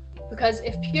is, because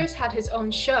if Piers had his own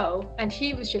show and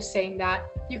he was just saying that,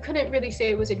 you couldn't really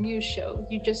say it was a news show.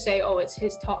 You just say, oh, it's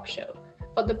his talk show.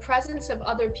 But the presence of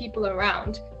other people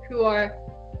around who are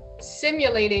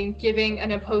simulating giving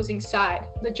an opposing side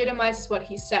legitimizes what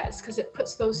he says, because it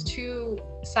puts those two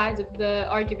sides of the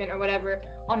argument or whatever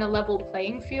on a level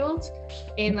playing field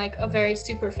in like a very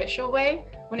superficial way,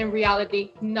 when in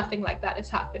reality nothing like that is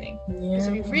happening. Because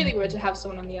if you really were to have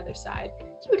someone on the other side,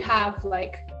 you would have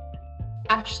like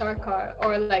Ash Sarkar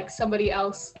or like somebody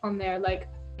else on there, like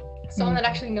someone that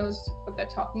actually knows what they're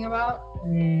talking about.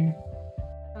 And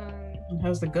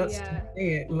has the guts to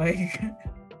say it, like.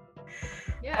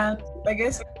 Yeah. And I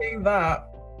guess saying that,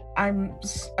 I'm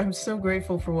so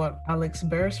grateful for what Alex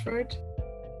Beresford,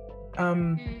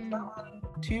 on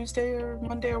Tuesday or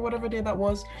Monday or whatever day that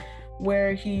was,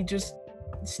 where he just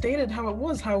stated how it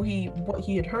was, what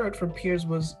he had heard from Piers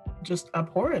was just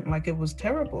abhorrent, like it was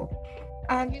terrible.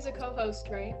 And he's a co-host,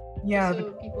 right? Yeah.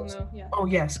 So people know. Yeah. Oh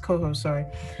yes, co-host. Sorry.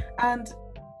 And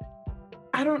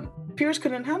Piers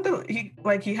couldn't handle it.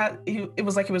 It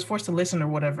was like he was forced to listen or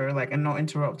whatever, like, and not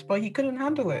interrupt, but he couldn't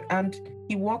handle it and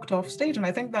he walked off stage. And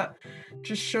I think that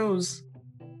just shows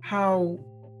how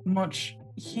much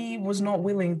he was not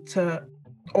willing to,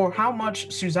 or how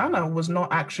much Susanna was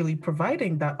not actually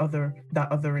providing that other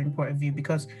point of view,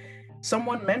 because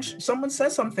someone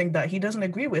says something that he doesn't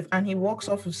agree with and he walks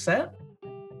off of set.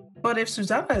 But if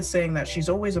Susanna is saying that she's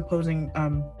always opposing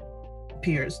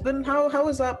Piers, then how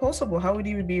is that possible? How would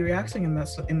you be reacting in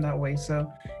that way?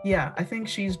 So yeah, I think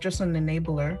she's just an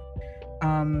enabler,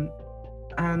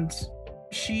 and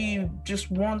she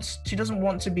doesn't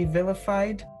want to be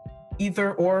vilified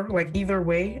either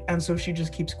way, and so she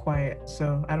just keeps quiet.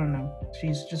 So I don't know,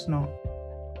 she's just not,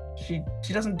 she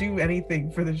doesn't do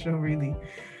anything for the show really,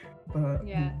 but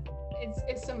yeah.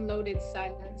 It's some loaded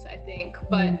silence, I think,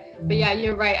 but yeah,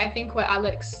 you're right. I think what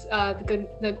Alex,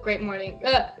 the Good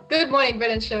Morning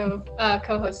Britain show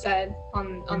co-host said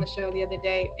on the show the other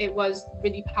day, it was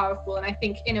really powerful, and I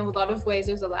think in a lot of ways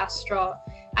it was the last straw.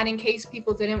 And in case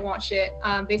people didn't watch it,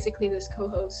 basically this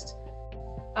co-host,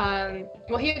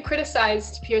 he had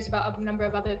criticized Piers about a number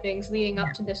of other things leading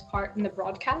up to this part in the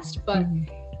broadcast, but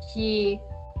he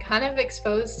kind of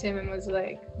exposed him and was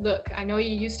like, look, I know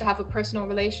you used to have a personal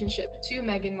relationship to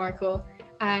Meghan Markle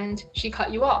and she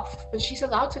cut you off, but she's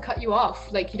allowed to cut you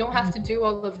off. Like, you don't have to do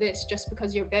all of this just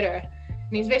because you're bitter. And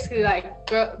he's basically like,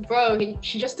 bro,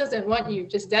 she just doesn't want you,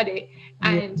 just dead it.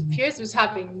 And Piers was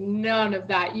having none of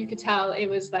that. You could tell it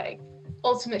was like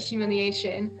ultimate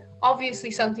humiliation. Obviously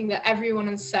something that everyone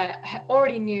on set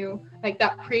already knew, like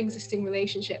that pre-existing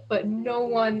relationship, but no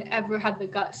one ever had the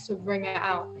guts to bring it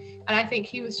out. And I think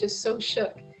he was just so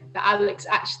shook that Alex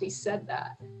actually said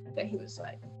that he was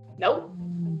like, nope.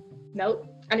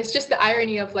 And it's just the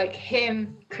irony of like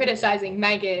him criticizing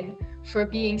Meghan for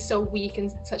being so weak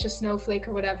and such a snowflake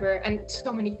or whatever, and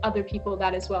so many other people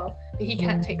that as well, that he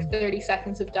can't take 30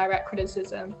 seconds of direct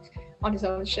criticism on his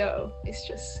own show. It's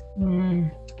just,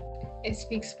 it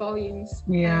speaks volumes.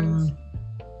 And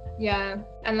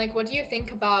like, what do you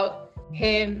think about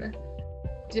him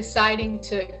deciding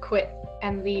to quit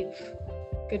and leave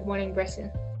Good Morning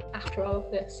Britain after all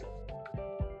of this?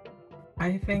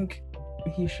 I think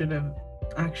he should have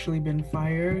actually been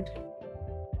fired,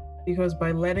 because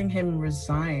by letting him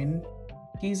resign,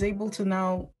 he's able to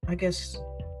now, I guess,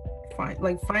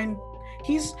 find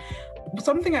he's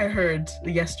something I heard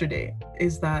yesterday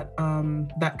is that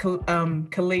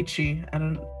Kelechi,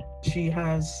 she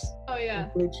has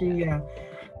Kelechi,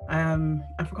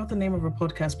 I forgot the name of her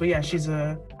podcast, but yeah, she's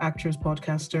a actress,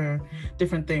 podcaster,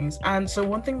 different things. And so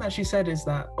one thing that she said is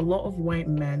that a lot of white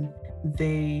men,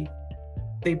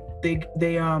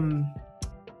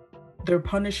 their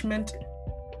punishment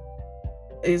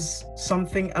is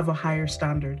something of a higher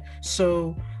standard.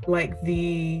 So like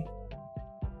I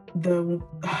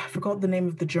forgot the name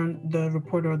of the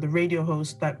reporter or the radio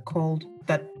host that called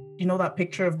that, you know, that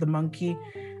picture of the monkey,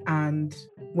 and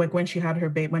like when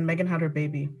Meghan had her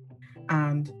baby,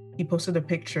 and he posted a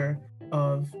picture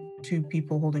of two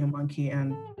people holding a monkey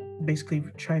and basically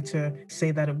tried to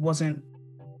say that it wasn't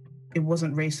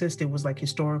racist, it was like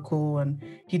historical, and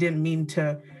he didn't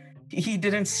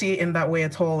see it in that way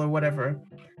at all or whatever.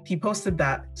 He posted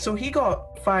that. So he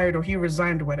got fired or he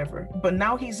resigned or whatever. But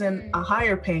now he's in a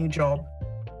higher paying job.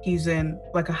 He's in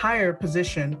like a higher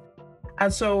position.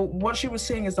 And so what she was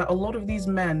saying is that a lot of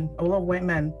white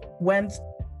men, when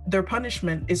their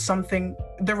punishment is something,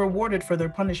 they're rewarded for their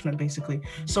punishment, basically.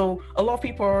 So a lot of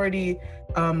people are already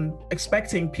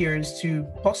expecting Piers to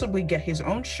possibly get his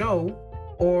own show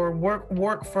or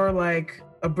work for like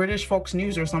a British Fox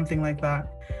News or something like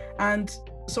that. And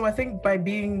so I think by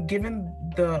being given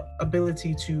the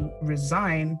ability to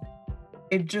resign,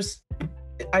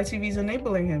 ITV is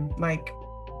enabling him. Like,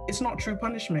 it's not true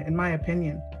punishment, in my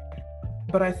opinion.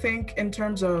 But I think in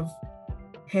terms of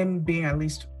him being at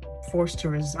least forced to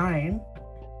resign,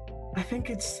 I think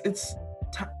it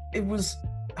was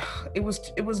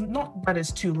not that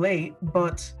it's too late,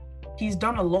 but he's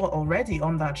done a lot already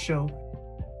on that show.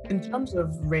 In terms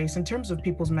of race, in terms of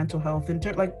people's mental health,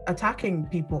 like attacking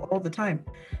people all the time.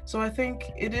 So I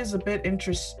think it is a bit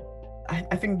interesting.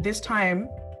 I think this time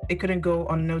it couldn't go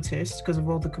unnoticed because of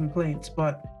all the complaints,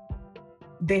 but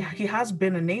he has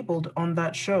been enabled on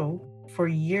that show for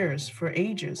years, for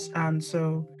ages. And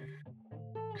so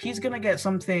he's gonna get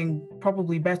something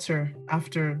probably better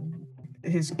after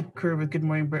his career with Good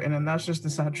Morning Britain, and that's just the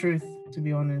sad truth, to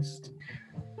be honest.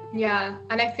 Yeah,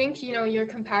 and I think, your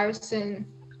comparison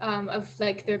of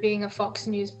like there being a Fox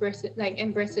News Britain, like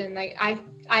in Britain, like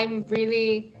I'm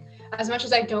really, as much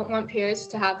as I don't want Piers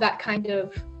to have that kind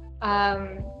of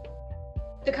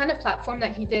the kind of platform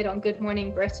that he did on Good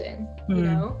Morning Britain,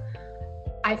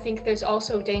 I think there's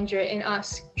also danger in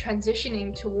us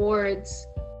transitioning towards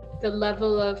the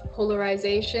level of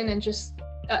polarization and just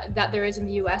that there is in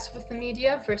the US with the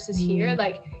media versus here.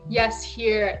 Like, yes,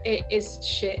 here it is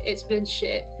shit, it's been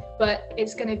shit, but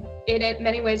it's gonna, in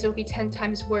many ways, it'll be 10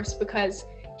 times worse because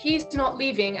he's not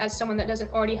leaving as someone that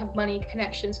doesn't already have money,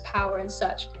 connections, power, and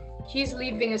such. He's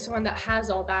leaving as someone that has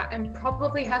all that and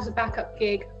probably has a backup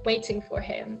gig waiting for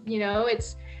him,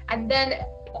 and then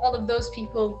all of those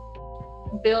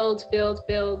people build,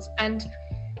 and,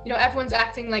 everyone's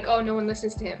acting like, oh, no one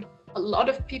listens to him. A lot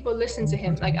of people listen to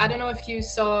him. Like, I don't know if you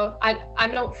saw, I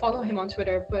don't follow him on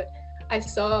Twitter, but I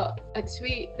saw a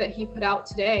tweet that he put out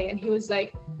today, and he was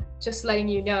like, just letting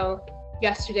you know,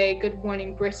 yesterday Good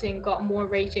Morning Britain got more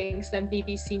ratings than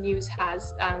BBC News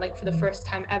has, like for the first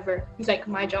time ever. He's like,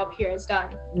 my job here is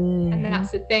done. And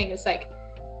that's the thing, it's like,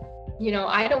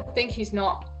 I don't think he's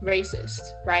not racist,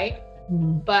 right?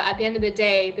 But at the end of the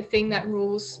day, the thing that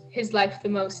rules his life the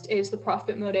most is the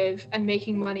profit motive and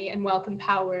making money and wealth and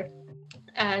power.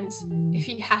 And if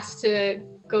he has to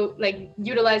go, like,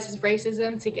 utilize his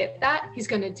racism to get that, he's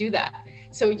going to do that.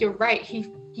 So you're right,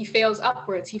 he fails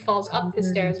upwards, he falls up the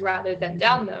stairs rather than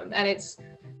down them. And it's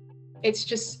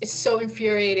so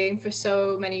infuriating for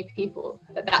so many people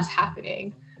that that's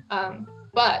happening.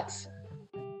 But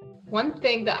one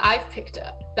thing that I've picked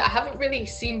up that I haven't really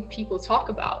seen people talk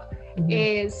about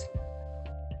is,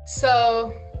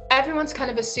 so everyone's kind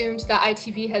of assumed that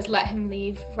ITV has let him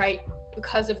leave, right,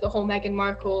 because of the whole Meghan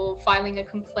Markle filing a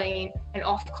complaint and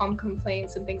Ofcom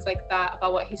complaints and things like that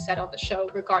about what he said on the show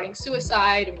regarding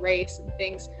suicide and race and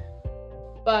things.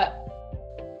 But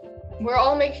we're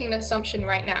all making an assumption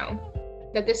right now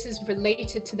that this is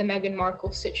related to the Meghan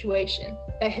Markle situation,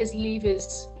 that his leave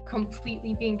is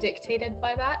completely being dictated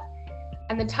by that.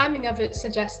 And the timing of it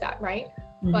suggests that, right?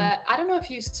 But I don't know if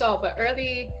you saw, but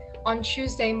early on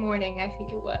Tuesday morning, I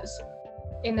think it was,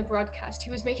 in the broadcast,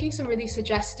 he was making some really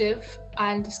suggestive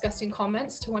and disgusting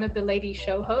comments to one of the lady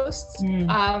show hosts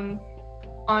on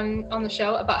the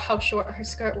show about how short her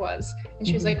skirt was. And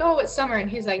she was like, oh, it's summer. And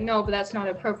he's like, no, but that's not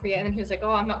appropriate. And then he was like,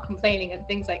 oh, I'm not complaining, and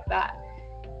things like that.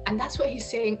 And that's what he's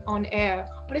saying on air.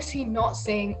 What is he not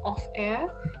saying off air?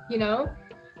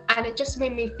 And it just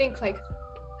made me think, like,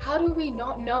 how do we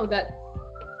not know that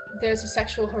there's a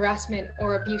sexual harassment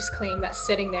or abuse claim that's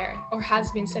sitting there, or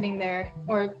has been sitting there,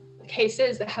 or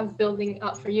cases that have building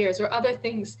up for years, or other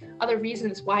things, other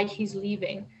reasons why he's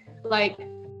leaving? Like,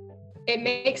 it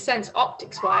makes sense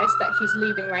optics wise that he's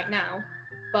leaving right now,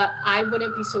 but I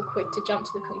wouldn't be so quick to jump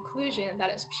to the conclusion that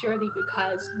it's purely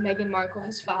because Meghan Markle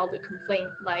has filed a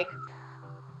complaint. Like,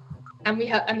 and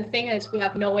the thing is, we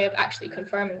have no way of actually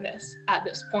confirming this at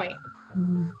this point.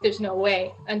 There's no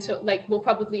way until, like, we'll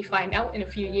probably find out in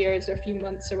a few years or a few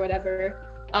months or whatever.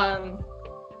 But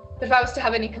if I was to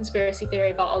have any conspiracy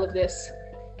theory about all of this,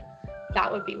 that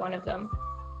would be one of them.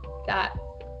 That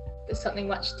there's something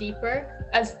much deeper.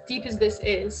 As deep as this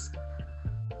is,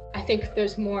 I think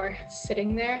there's more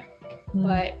sitting there.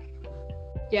 But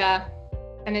yeah,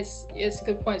 and it's a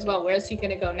good point as well. Where is he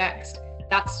gonna go next?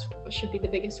 That's what should be the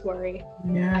biggest worry,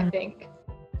 I think.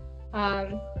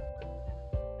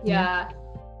 Yeah,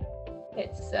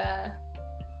 it's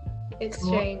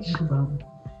strange.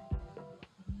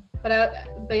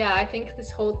 But yeah, I think this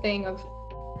whole thing of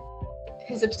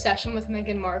his obsession with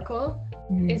Meghan Markle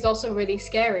is also really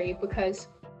scary, because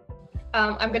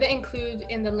I'm going to include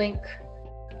in the link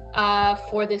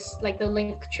for this, like the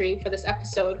link tree for this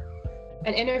episode,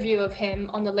 an interview of him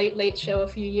on the Late Late Show a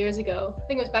few years ago. I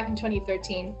think it was back in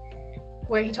 2013,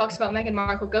 where he talks about Meghan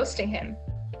Markle ghosting him.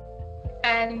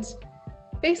 And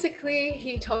basically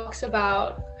he talks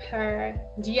about her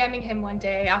DMing him one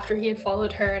day after he had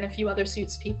followed her and a few other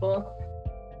Suits people.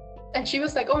 And she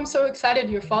was like, oh, I'm so excited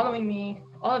you're following me,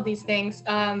 all of these things.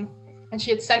 And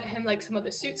she had sent him like some of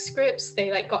the Suits scripts.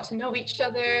 They like got to know each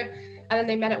other. And then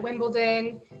they met at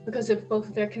Wimbledon because of both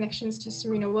of their connections to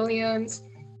Serena Williams.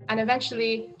 And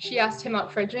eventually she asked him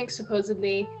out for a drink,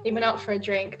 supposedly. They went out for a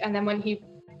drink. And then when he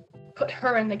put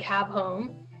her in the cab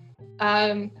home,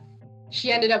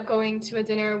 she ended up going to a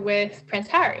dinner with Prince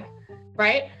Harry,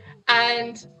 right?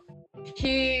 And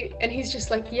he's just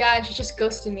like, yeah, and she just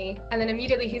ghosted me. And then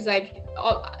immediately he's like,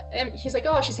 oh, she's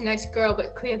a nice girl,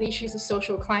 but clearly she's a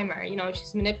social climber, you know,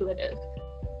 she's manipulative.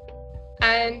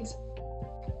 And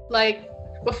like,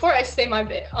 before I say my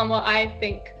bit on what I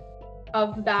think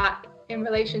of that in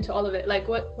relation to all of it, like,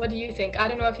 what do you think? I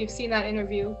don't know if you've seen that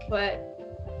interview, but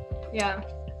yeah.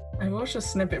 I watched a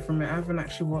snippet from it. I haven't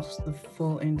actually watched the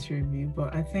full interview,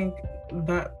 but I think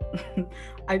that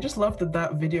I just love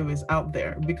that video is out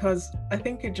there, because I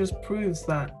think it just proves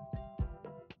that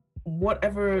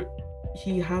whatever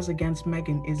he has against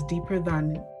Meghan is deeper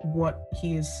than what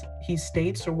he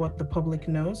states or what the public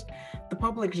knows. The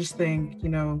public just think, you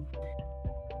know,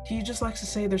 he just likes to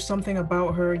say there's something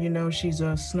about her, you know, she's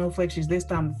a snowflake, she's this,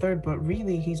 that, and the third, but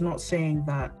really he's not saying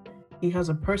that he has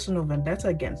a personal vendetta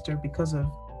against her because of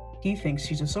he thinks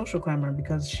she's a social climber,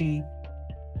 because she,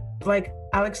 like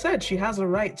Alex said, she has a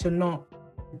right to not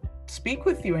speak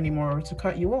with you anymore or to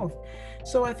cut you off.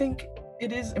 So I think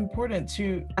it is important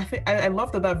to, I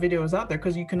love that video is out there,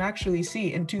 because you can actually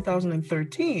see in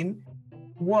 2013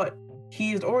 what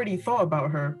he had already thought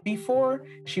about her before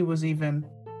she was even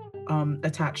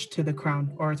attached to the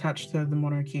crown or attached to the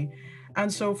monarchy.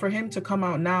 And so for him to come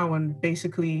out now and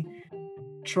basically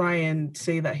try and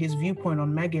say that his viewpoint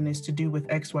on Meghan is to do with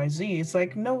XYZ, it's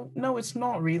like, no, it's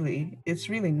not really. It's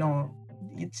really not.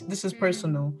 This is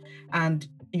personal, and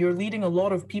you're leading a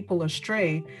lot of people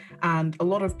astray, and a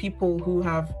lot of people who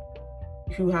are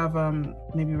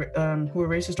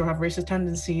racist or have racist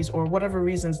tendencies or whatever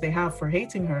reasons they have for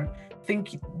hating her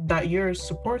think that you're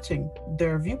supporting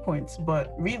their viewpoints,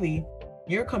 but really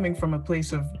you're coming from a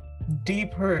place of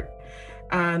deep hurt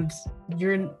and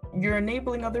you're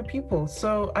enabling other people.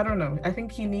 So I don't know. I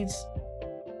think he needs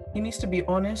to be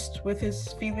honest with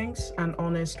his feelings and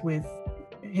honest with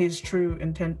his true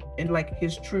intent and like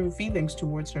his true feelings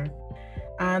towards her.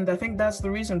 And I think that's the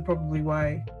reason probably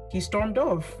why he stormed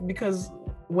off, because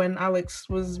when Alex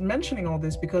was mentioning all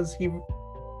this, because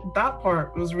that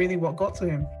part was really what got to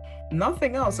him.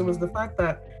 Nothing else. It was the fact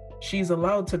that she's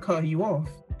allowed to cut you off.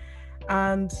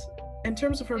 And in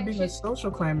terms of her being a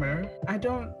social climber, I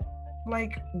don't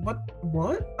like what?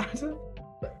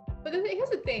 But here's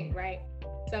the thing, right?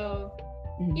 So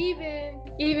even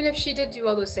if she did do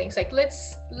all those things, like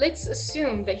let's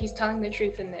assume that he's telling the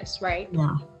truth in this, right?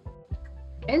 Yeah.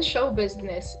 In show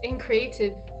business, in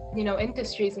creative, you know,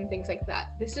 industries and things like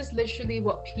that, this is literally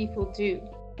what people do.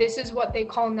 This is what they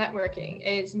call networking,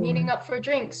 is meeting up for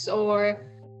drinks, or,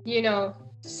 you know,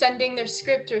 sending their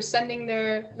script or sending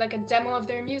their like a demo of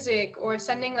their music or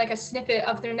sending like a snippet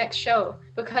of their next show,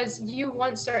 because you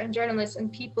want certain journalists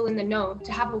and people in the know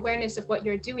to have awareness of what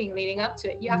you're doing leading up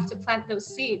to it. You have to plant those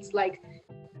seeds. Like,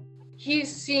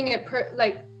 he's seeing it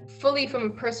fully from a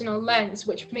personal lens,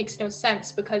 which makes no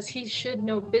sense because he should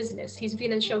know business. He's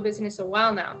been in show business a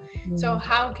while now. So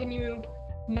how can you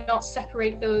not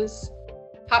separate those?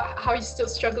 How are you still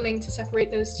struggling to separate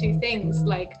those two things?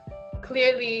 Like,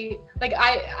 clearly, like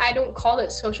I don't call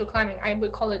it social climbing. I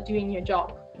would call it doing your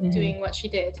job, doing what she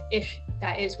did, if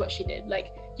that is what she did.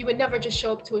 Like, you would never just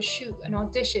show up to a shoot, an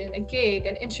audition, a gig,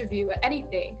 an interview,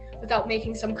 anything without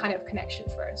making some kind of connection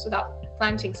first, without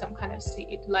planting some kind of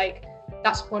seed. Like,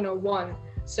 that's 101.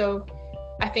 So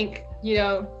I think, you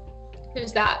know,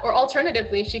 there's that. Or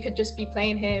alternatively, she could just be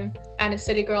playing him and a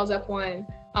City Girls up one.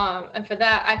 And for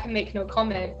that, I can make no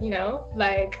comment, you know,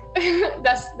 like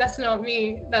that's not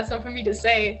me. That's not for me to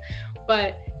say.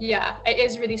 But yeah, it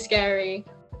is really scary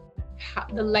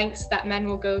the lengths that men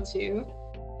will go to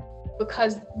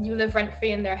because you live rent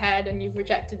free in their head and you've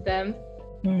rejected them.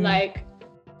 Like,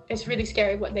 it's really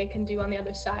scary what they can do on the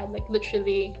other side. Like,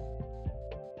 literally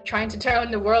trying to turn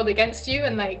the world against you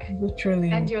and like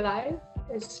literally end your life.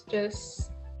 It's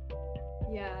just,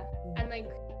 yeah. And like,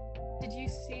 did you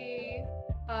see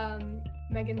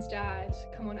Meghan's dad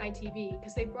come on ITV,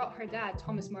 because they brought her dad,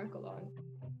 Thomas Markle, on?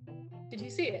 Did you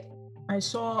see it? I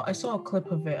saw a clip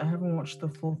of it. I haven't watched the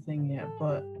full thing yet,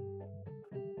 but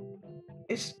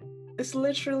it's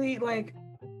literally like,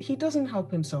 he doesn't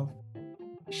help himself.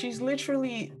 She's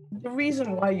literally, the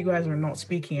reason why you guys are not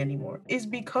speaking anymore is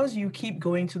because you keep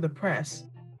going to the press.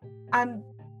 And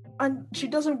and she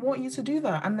doesn't want you to do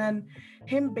that. And then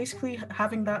him basically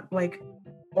having that like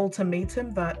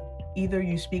ultimatum that either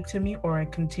you speak to me or I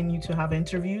continue to have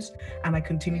interviews and I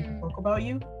continue to talk about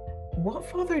you. What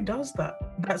father does that?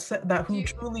 That who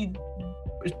truly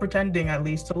is pretending at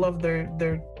least to love their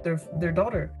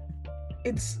daughter.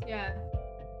 It's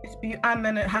and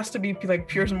then it has to be like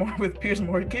Piers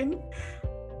Morgan.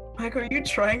 Like, are you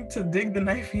trying to dig the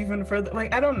knife even further?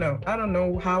 Like, I don't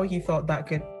know how he thought that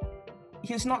could.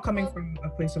 He's not coming from a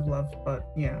place of love, but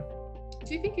yeah.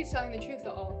 Do you think he's telling the truth at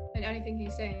all in anything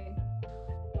he's saying?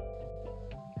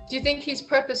 Do you think he's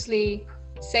purposely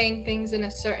saying things in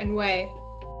a certain way?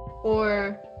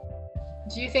 Or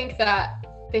do you think that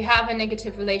they have a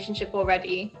negative relationship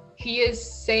already? He is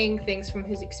saying things from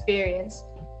his experience.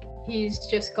 He's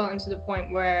just gotten to the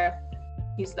point where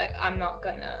he's like, I'm not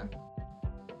gonna,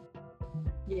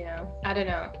 I don't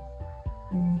know.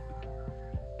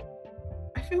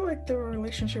 I feel like the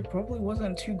relationship probably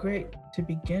wasn't too great to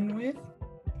begin with.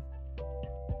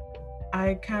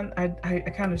 I can't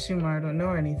assume, I don't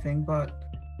know anything, but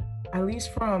at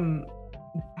least from,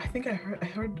 I think I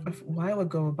heard a while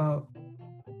ago about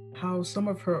how some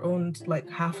of her own like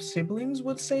half siblings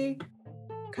would say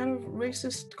kind of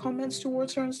racist comments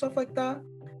towards her and stuff like that.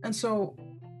 And so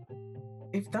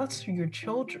if that's your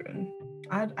children,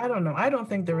 I don't know. I don't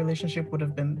think the relationship would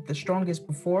have been the strongest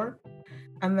before.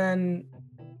 And then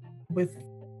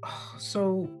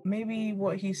so maybe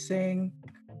what he's saying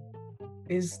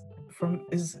is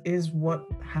what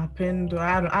happened.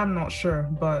 I'm not sure,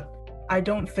 but I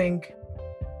think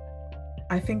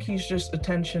he's just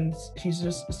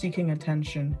seeking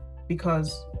attention,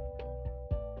 because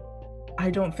I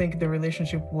don't think the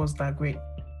relationship was that great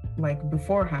like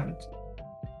beforehand.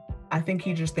 I think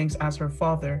he just thinks as her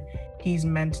father, he's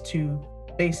meant to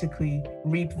basically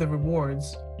reap the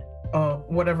rewards,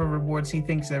 whatever rewards he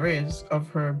thinks there is of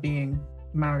her being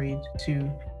married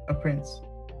to a prince.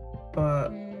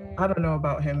 But I don't know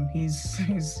about him. He's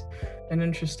an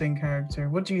interesting character.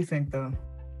 What do you think, though?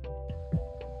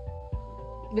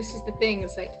 This is the thing.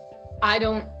 It's like I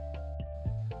don't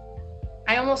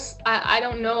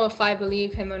know if I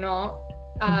believe him or not.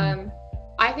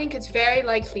 I think it's very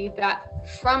likely that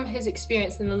from his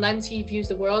experience and the lens he views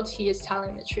the world, he is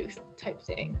telling the truth type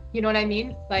thing. You know what I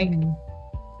mean? Like,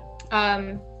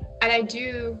 and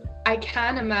I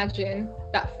can imagine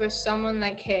that for someone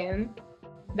like him,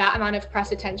 that amount of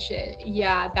press attention,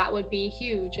 that would be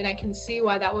huge. And I can see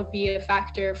why that would be a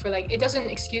factor for, like, it doesn't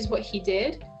excuse what he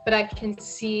did, but I can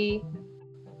see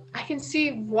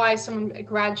why someone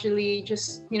gradually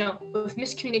just, with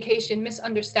miscommunication,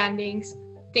 misunderstandings,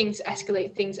 things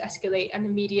escalate, and the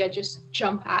media just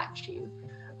jump at you.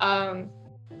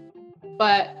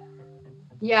 But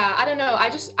yeah, I don't know. I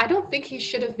don't think he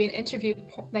should have been interviewed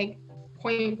like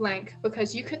point blank,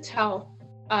 because you could tell,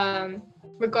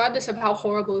 regardless of how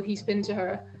horrible he's been to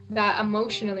her, that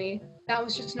emotionally, that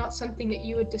was just not something that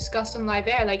you would discuss on live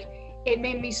air. Like, it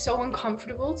made me so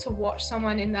uncomfortable to watch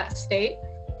someone in that state.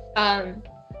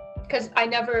 Because I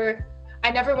never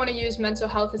want to use mental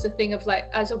health as a thing of like,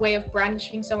 as a way of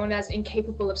brandishing someone as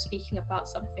incapable of speaking about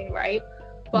something, right?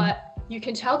 But you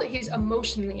can tell that he's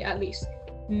emotionally, at least,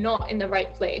 not in the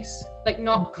right place, like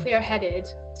not clear-headed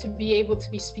to be able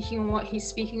to be speaking on what he's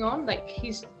speaking on. Like,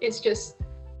 it just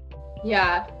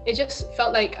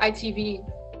felt like ITV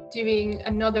doing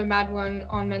another mad one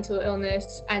on mental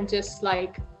illness and just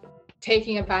like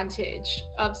taking advantage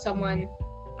of someone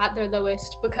at their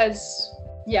lowest, because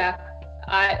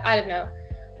I don't know,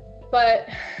 but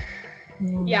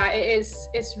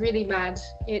it's really mad.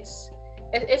 It's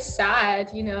sad,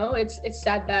 it's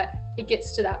sad that it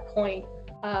gets to that point,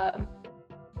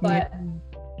 but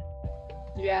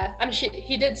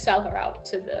he did sell her out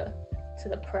to the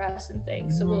press and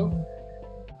things, so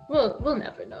we'll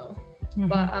never know.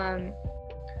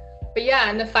 But yeah,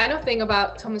 and the final thing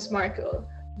about Thomas Markle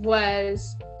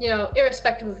was,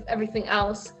 irrespective of everything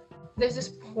else, there's this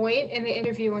point in the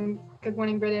interview on Good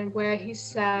Morning Britain where he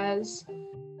says,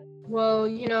 well,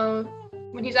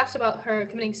 when he's asked about her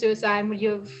committing suicide, would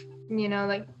you have,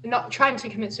 like, not trying to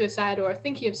commit suicide or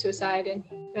thinking of suicide, and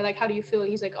they're like, how do you feel?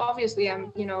 He's like, obviously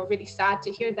I'm, really sad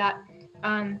to hear that,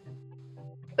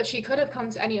 but she could have come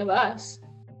to any of us.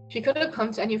 She could have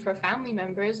come to any of her family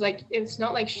members. Like, it's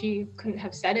not like she couldn't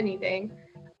have said anything.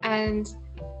 And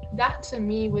that to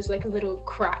me was like a little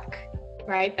crack,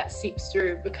 right, that seeps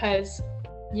through, because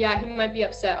he might be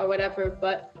upset or whatever,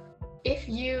 but if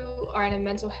you are in a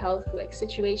mental health like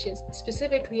situation,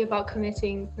 specifically about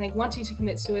wanting to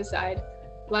commit suicide,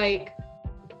 like,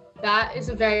 that is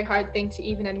a very hard thing to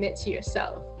even admit to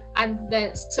yourself. And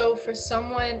then so for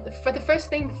the first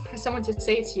thing for someone to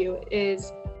say to you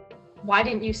is, why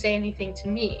didn't you say anything to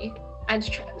me? And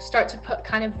start to put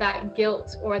kind of that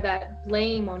guilt or that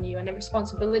blame on you and the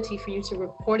responsibility for you to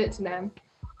report it to them,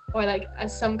 or like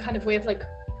as some kind of way of like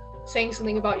saying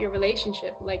something about your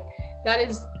relationship. Like that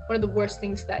is one of the worst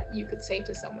things that you could say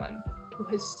to someone who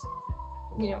has,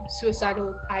 you know,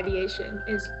 suicidal ideation,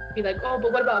 is be like, oh,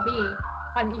 but what about me?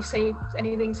 Why didn't you say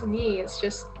anything to me? It's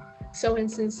just so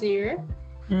insincere.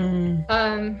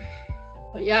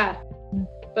 But yeah,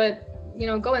 but you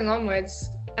know, going onwards,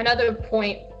 another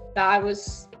point that I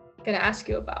was gonna ask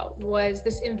you about was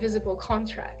this invisible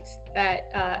contract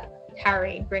that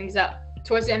Harry brings up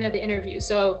towards the end of the interview.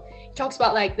 So he talks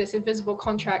about like this invisible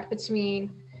contract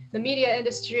between the media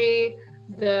industry,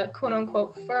 the quote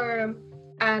unquote firm,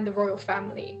 and the royal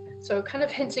family. So kind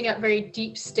of hinting at very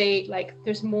deep state, like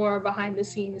there's more behind the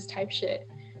scenes type shit.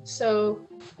 So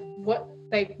what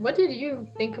did you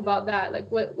think about that? Like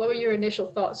what were your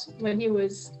initial thoughts when he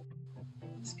was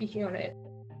speaking on it?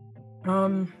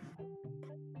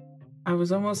 I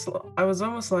was almost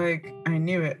like I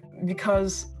knew it,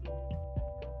 because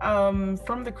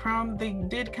from The Crown they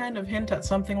did kind of hint at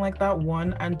something like that,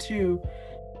 one, and two,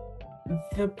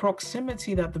 the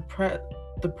proximity that the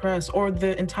press, or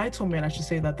the entitlement I should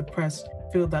say, that the press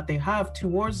feel that they have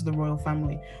towards the royal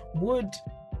family would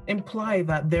imply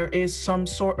that there is some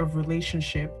sort of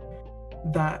relationship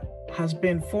that has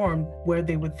been formed where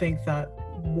they would think that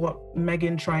what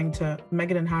Meghan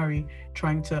and Harry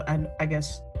trying to, and I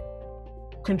guess,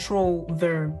 control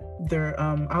their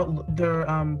outlook,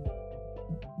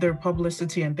 their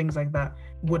publicity and things like that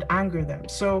would anger them.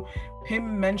 So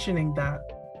him mentioning that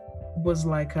was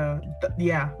like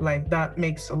like that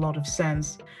makes a lot of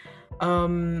sense.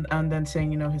 And then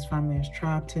saying, you know, his family is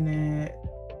trapped in it,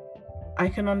 I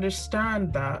can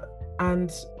understand that.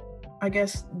 And I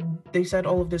guess they said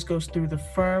all of this goes through the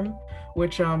firm,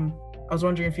 which I was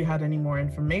wondering if you had any more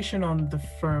information on the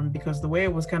firm, because the way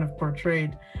it was kind of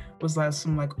portrayed was like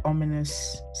some like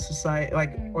ominous society,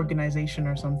 like organization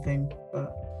or something.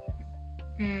 But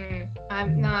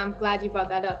I'm glad you brought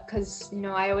that up, because you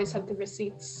know I always have the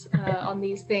receipts on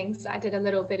these things. I did a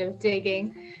little bit of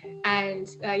digging, and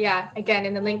again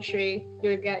in the link tree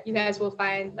you guys will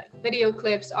find like video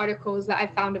clips, articles that I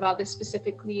found about this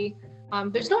specifically.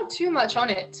 There's not too much on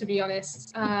it, to be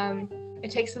honest. It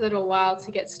takes a little while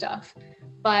to get stuff,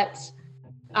 but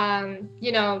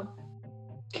you know,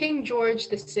 King George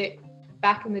VI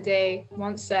back in the day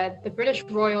once said the British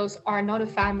royals are not a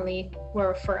family,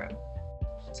 we're a firm.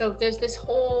 So there's this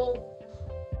whole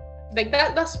like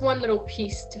that's one little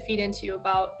piece to feed into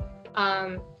about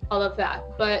all of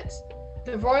that. But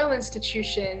the royal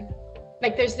institution,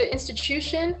 like there's the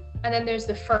institution and then there's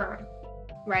the firm,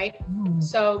 right?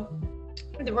 So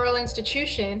the royal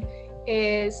institution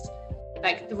is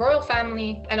like the royal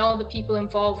family and all the people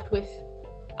involved with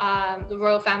the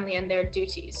royal family and their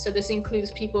duties. So this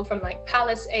includes people from like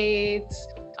palace aides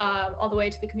all the way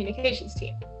to the communications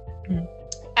team.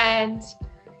 And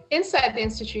inside the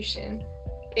institution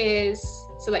is,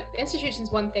 so like the institution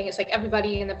is one thing, it's like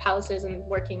everybody in the palaces and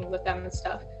working with them and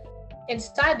stuff.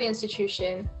 Inside the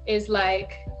institution is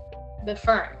like the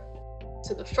firm.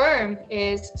 So the firm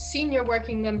is senior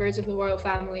working members of the royal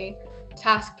family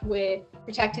tasked with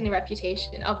protecting the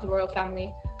reputation of the royal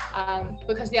family,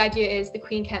 because the idea is the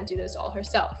queen can't do this all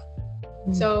herself.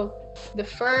 So the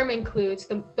firm includes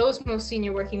those most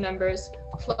senior working members,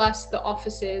 plus the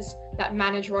offices that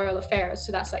manage royal affairs.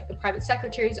 So that's like the private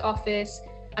secretary's office,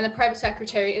 and the private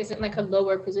secretary isn't like a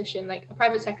lower position. Like a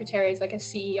private secretary is like a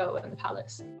CEO in the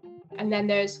palace. And then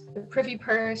there's the privy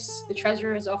purse, the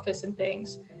treasurer's office and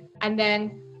things. And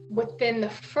then within the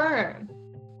firm,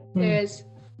 there's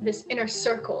this inner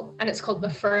circle, and it's called the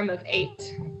Firm of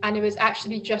Eight. And it was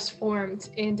actually just formed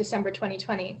in December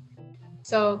 2020.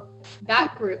 So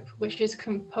that group, which is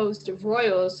composed of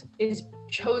royals, is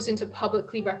chosen to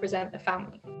publicly represent the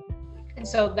family. And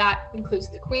so that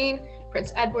includes the Queen,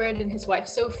 Prince Edward and his wife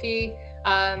Sophie,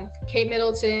 Kate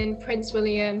Middleton, Prince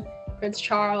William, Prince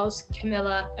Charles,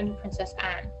 Camilla, and Princess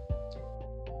Anne.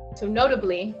 So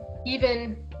notably,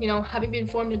 even, you know, having been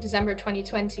formed in December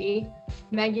 2020,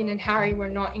 Meghan and Harry were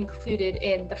not included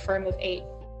in the Firm of Eight.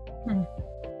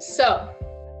 So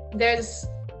there's,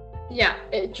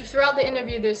 throughout the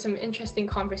interview, there's some interesting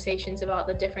conversations about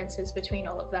the differences between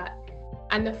all of that.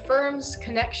 And the firm's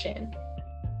connection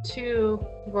to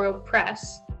the royal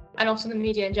press and also the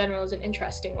media in general is an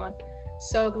interesting one.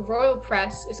 So the royal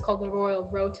press is called the Royal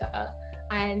Rota,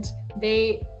 and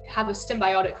they have a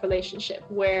symbiotic relationship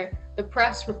where the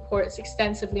press reports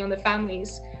extensively on the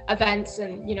family's events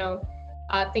and, you know,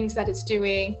 things that it's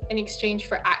doing in exchange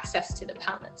for access to the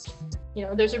palace.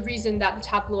 there's a reason that the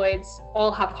tabloids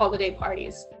all have holiday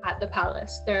parties at the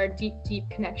palace. There are deep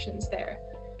connections there.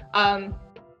 And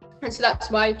so that's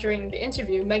why during the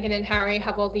interview, Meghan and Harry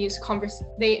have all these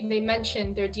they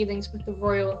mentioned their dealings with the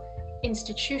royal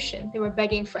institution. They were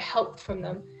begging for help from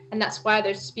them. And that's why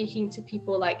they're speaking to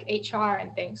people like HR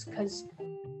and things, because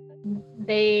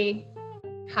they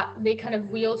kind of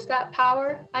wield that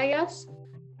power, I guess.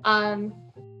 And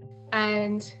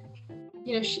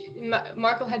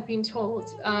Markle had been told,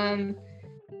 when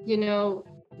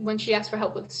she asked for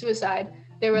help with suicide,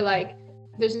 they were like,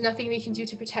 there's nothing we can do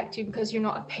to protect you because you're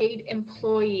not a paid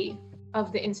employee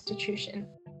of the institution.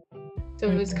 So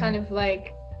it was kind of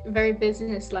like very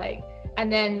business-like. And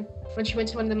then when she went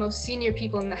to one of the most senior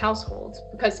people in the household,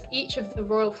 because each of the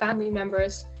royal family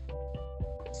members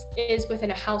is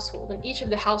within a household, and each of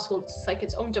the households is like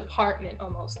its own department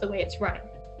almost, the way it's run.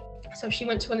 So she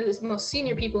went to one of the most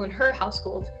senior people in her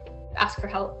household to ask for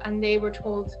help, and they were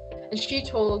told, and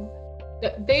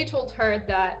they told her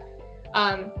that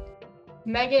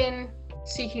Meghan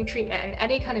seeking treatment in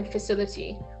any kind of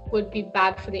facility would be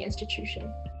bad for the institution.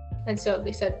 And so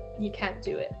they said, you can't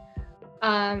do it.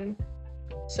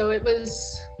 So it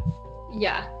was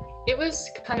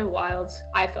kind of wild,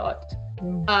 I thought,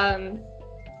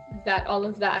 that all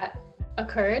of that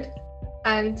occurred.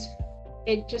 And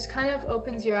it just kind of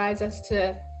opens your eyes as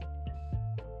to,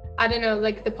 I don't know,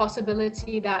 like the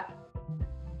possibility that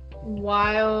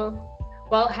while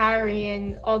Harry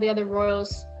and all the other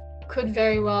royals could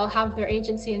very well have their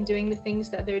agency in doing the things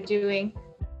that they're doing,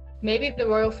 maybe the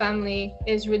royal family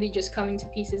is really just coming to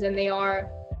pieces, and they're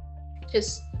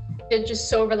just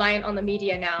so reliant on the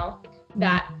media now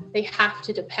that they have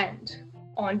to depend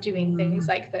on doing things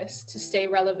like this to stay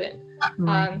relevant.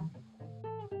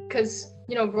 Because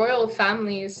royal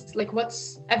families, like,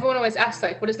 everyone always asks,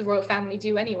 like, what does the royal family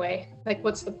do anyway? Like,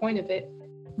 what's the point of it?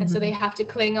 And so they have to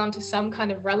cling on to some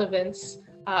kind of relevance,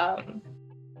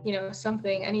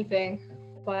 something, anything.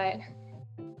 But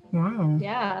wow.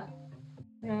 Yeah.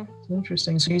 It's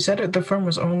interesting. So you said the firm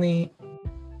was only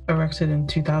erected in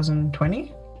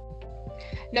 2020?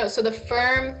 No, so the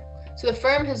firm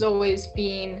has always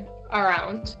been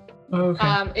around.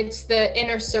 Okay. It's the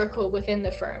inner circle within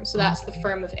the firm. So that's the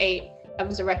firm of 8 that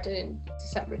was erected in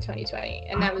December 2020.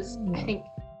 And that was,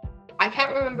 I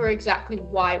can't remember exactly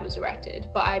why it was erected,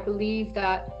 but I believe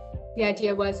that the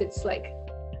idea was it's like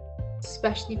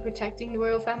especially protecting the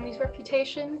royal family's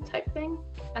reputation type thing,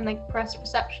 and like press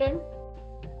perception.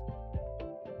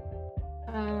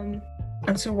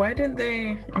 And so why didn't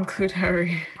they include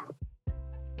Harry?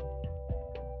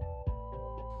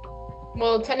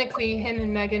 Well, technically him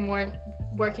and Meghan weren't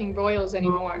working royals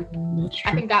anymore.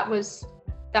 I think that was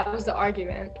the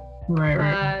argument.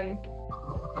 Right.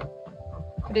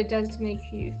 But it does make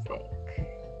you think.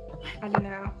 I don't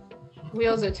know.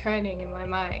 Wheels are turning in my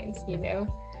mind,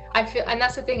 I feel, and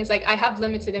that's the thing, is like I have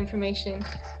limited information,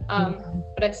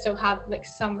 but I still have like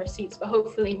some receipts, but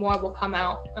hopefully more will come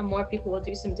out and more people will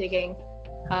do some digging.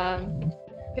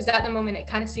 Because at the moment it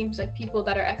kind of seems like people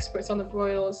that are experts on the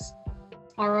royals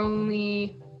are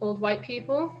only old white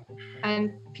people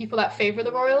and people that favor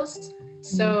the royals.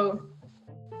 So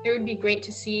it would be great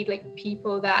to see like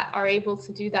people that are able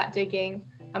to do that digging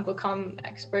and become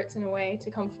experts in a way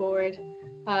to come forward.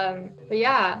 But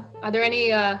yeah, are there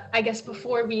any, I guess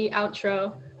before we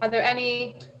outro, are there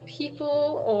any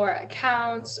people or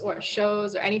accounts or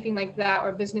shows or anything like that,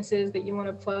 or businesses that you want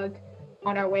to plug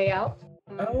on our way out?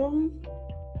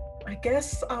 I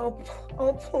guess I'll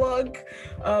plug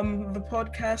the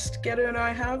podcast Geto and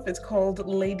I have. It's called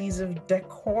Ladies of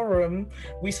Decorum.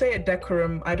 We say it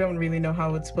decorum. I don't really know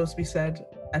how it's supposed to be said.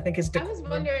 I think it's decorum. I was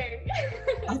wondering.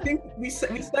 I think we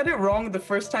said it wrong the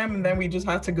first time, and then we just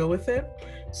had to go with it.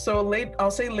 So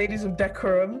I'll say Ladies of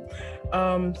Decorum.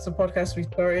 It's a podcast we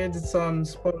started. It's on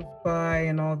Spotify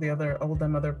and all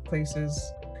them other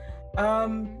places.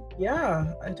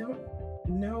 Yeah, I don't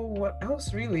know what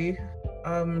else really.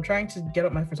 I'm trying to get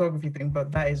up my photography thing,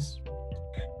 but that's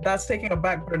taking a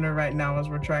back burner right now as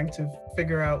we're trying to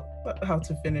figure out how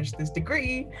to finish this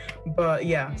degree. But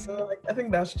yeah, so I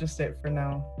think that's just it for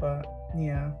now. But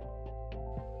yeah.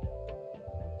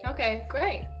 Okay,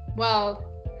 great. Well,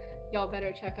 y'all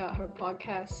better check out her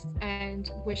podcast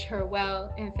and wish her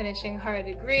well in finishing her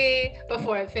degree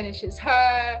before it finishes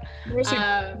her.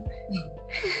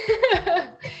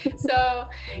 So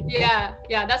yeah,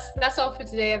 that's all for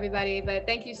today, everybody. But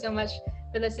thank you so much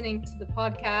for listening to the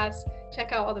podcast.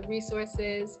 Check out all the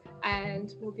resources,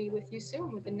 and we'll be with you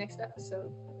soon with the next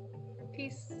episode.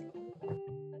 Peace.